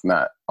 but it's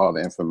not, all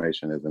the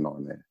information isn't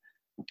on there.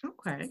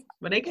 Okay.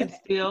 But they can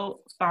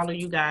still follow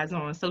you guys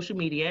on social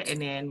media,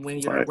 and then when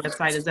your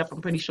website is up,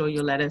 I'm pretty sure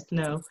you'll let us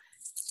know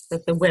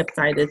that the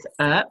website is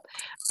up.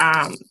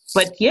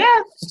 But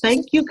yeah,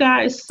 thank you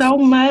guys so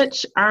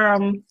much.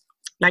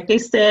 Like they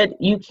said,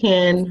 you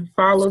can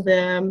follow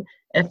them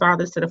at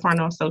Fathers to the Front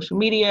on social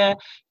media.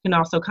 You can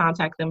also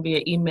contact them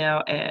via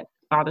email at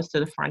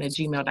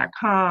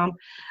fatherstotofront@gmail.com.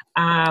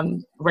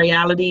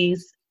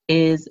 Realities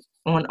is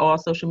on all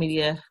social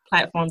media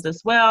platforms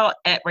as well,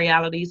 at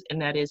Realities,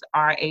 and that is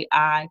RAIALITIES.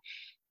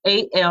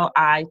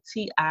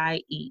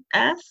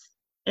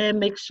 And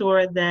make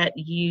sure that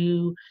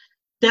you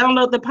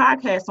download the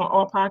podcast on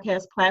all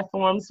podcast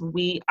platforms.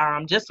 We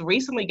just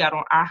recently got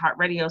on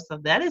iHeartRadio, so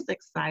that is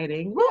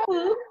exciting.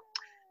 Woo-hoo.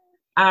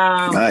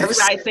 Nice.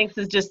 Everybody thinks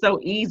it's just so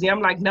easy.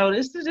 I'm like, no,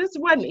 this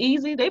wasn't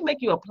easy. They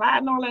make you apply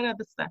and all that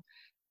other stuff.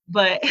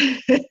 But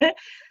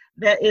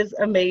that is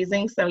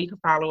amazing. So you can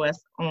follow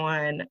us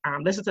on,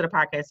 listen to the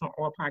podcast on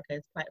all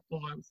podcast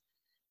platforms.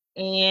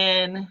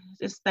 And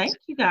just thank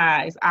you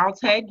guys. I'll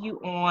tag you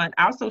on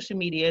our social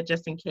media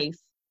just in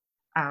case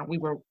we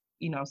were,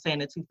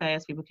 saying it too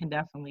fast. People can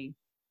definitely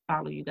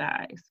follow you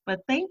guys.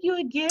 But thank you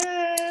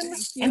again.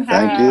 And Thank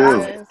happy you.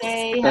 Father's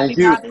Day. Thank Happy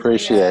you. Father's Day,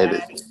 Appreciate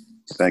it. everybody.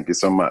 Thank you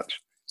so much.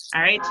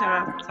 All right,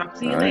 y'all. Talk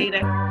to you All right.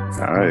 later.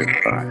 All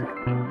right. Bye.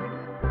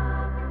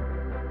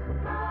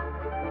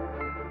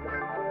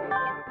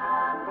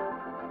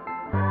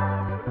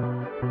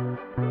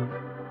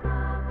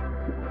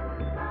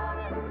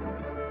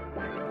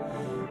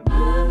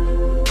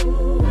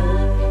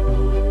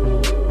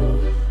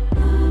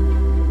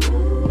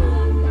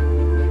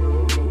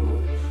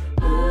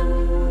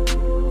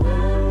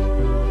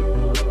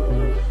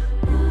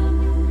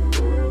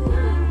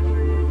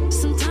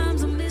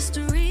 Sometimes I'm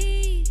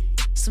mystery,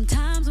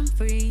 sometimes I'm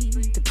free,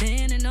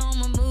 depending on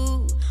my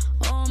mood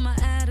or my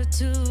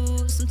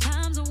attitude.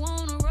 Sometimes I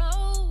wanna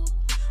roll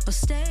or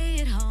stay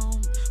at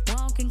home,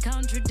 walk in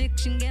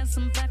contradiction, get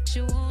some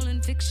factual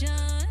and fiction.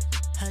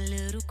 A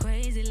little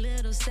crazy,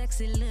 little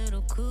sexy,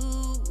 little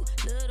cool,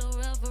 little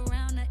rough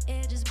around the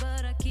edges,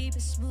 but I keep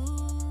it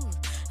smooth.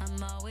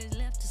 I'm always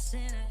left to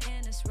center,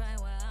 and it's right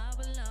where I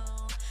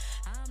belong.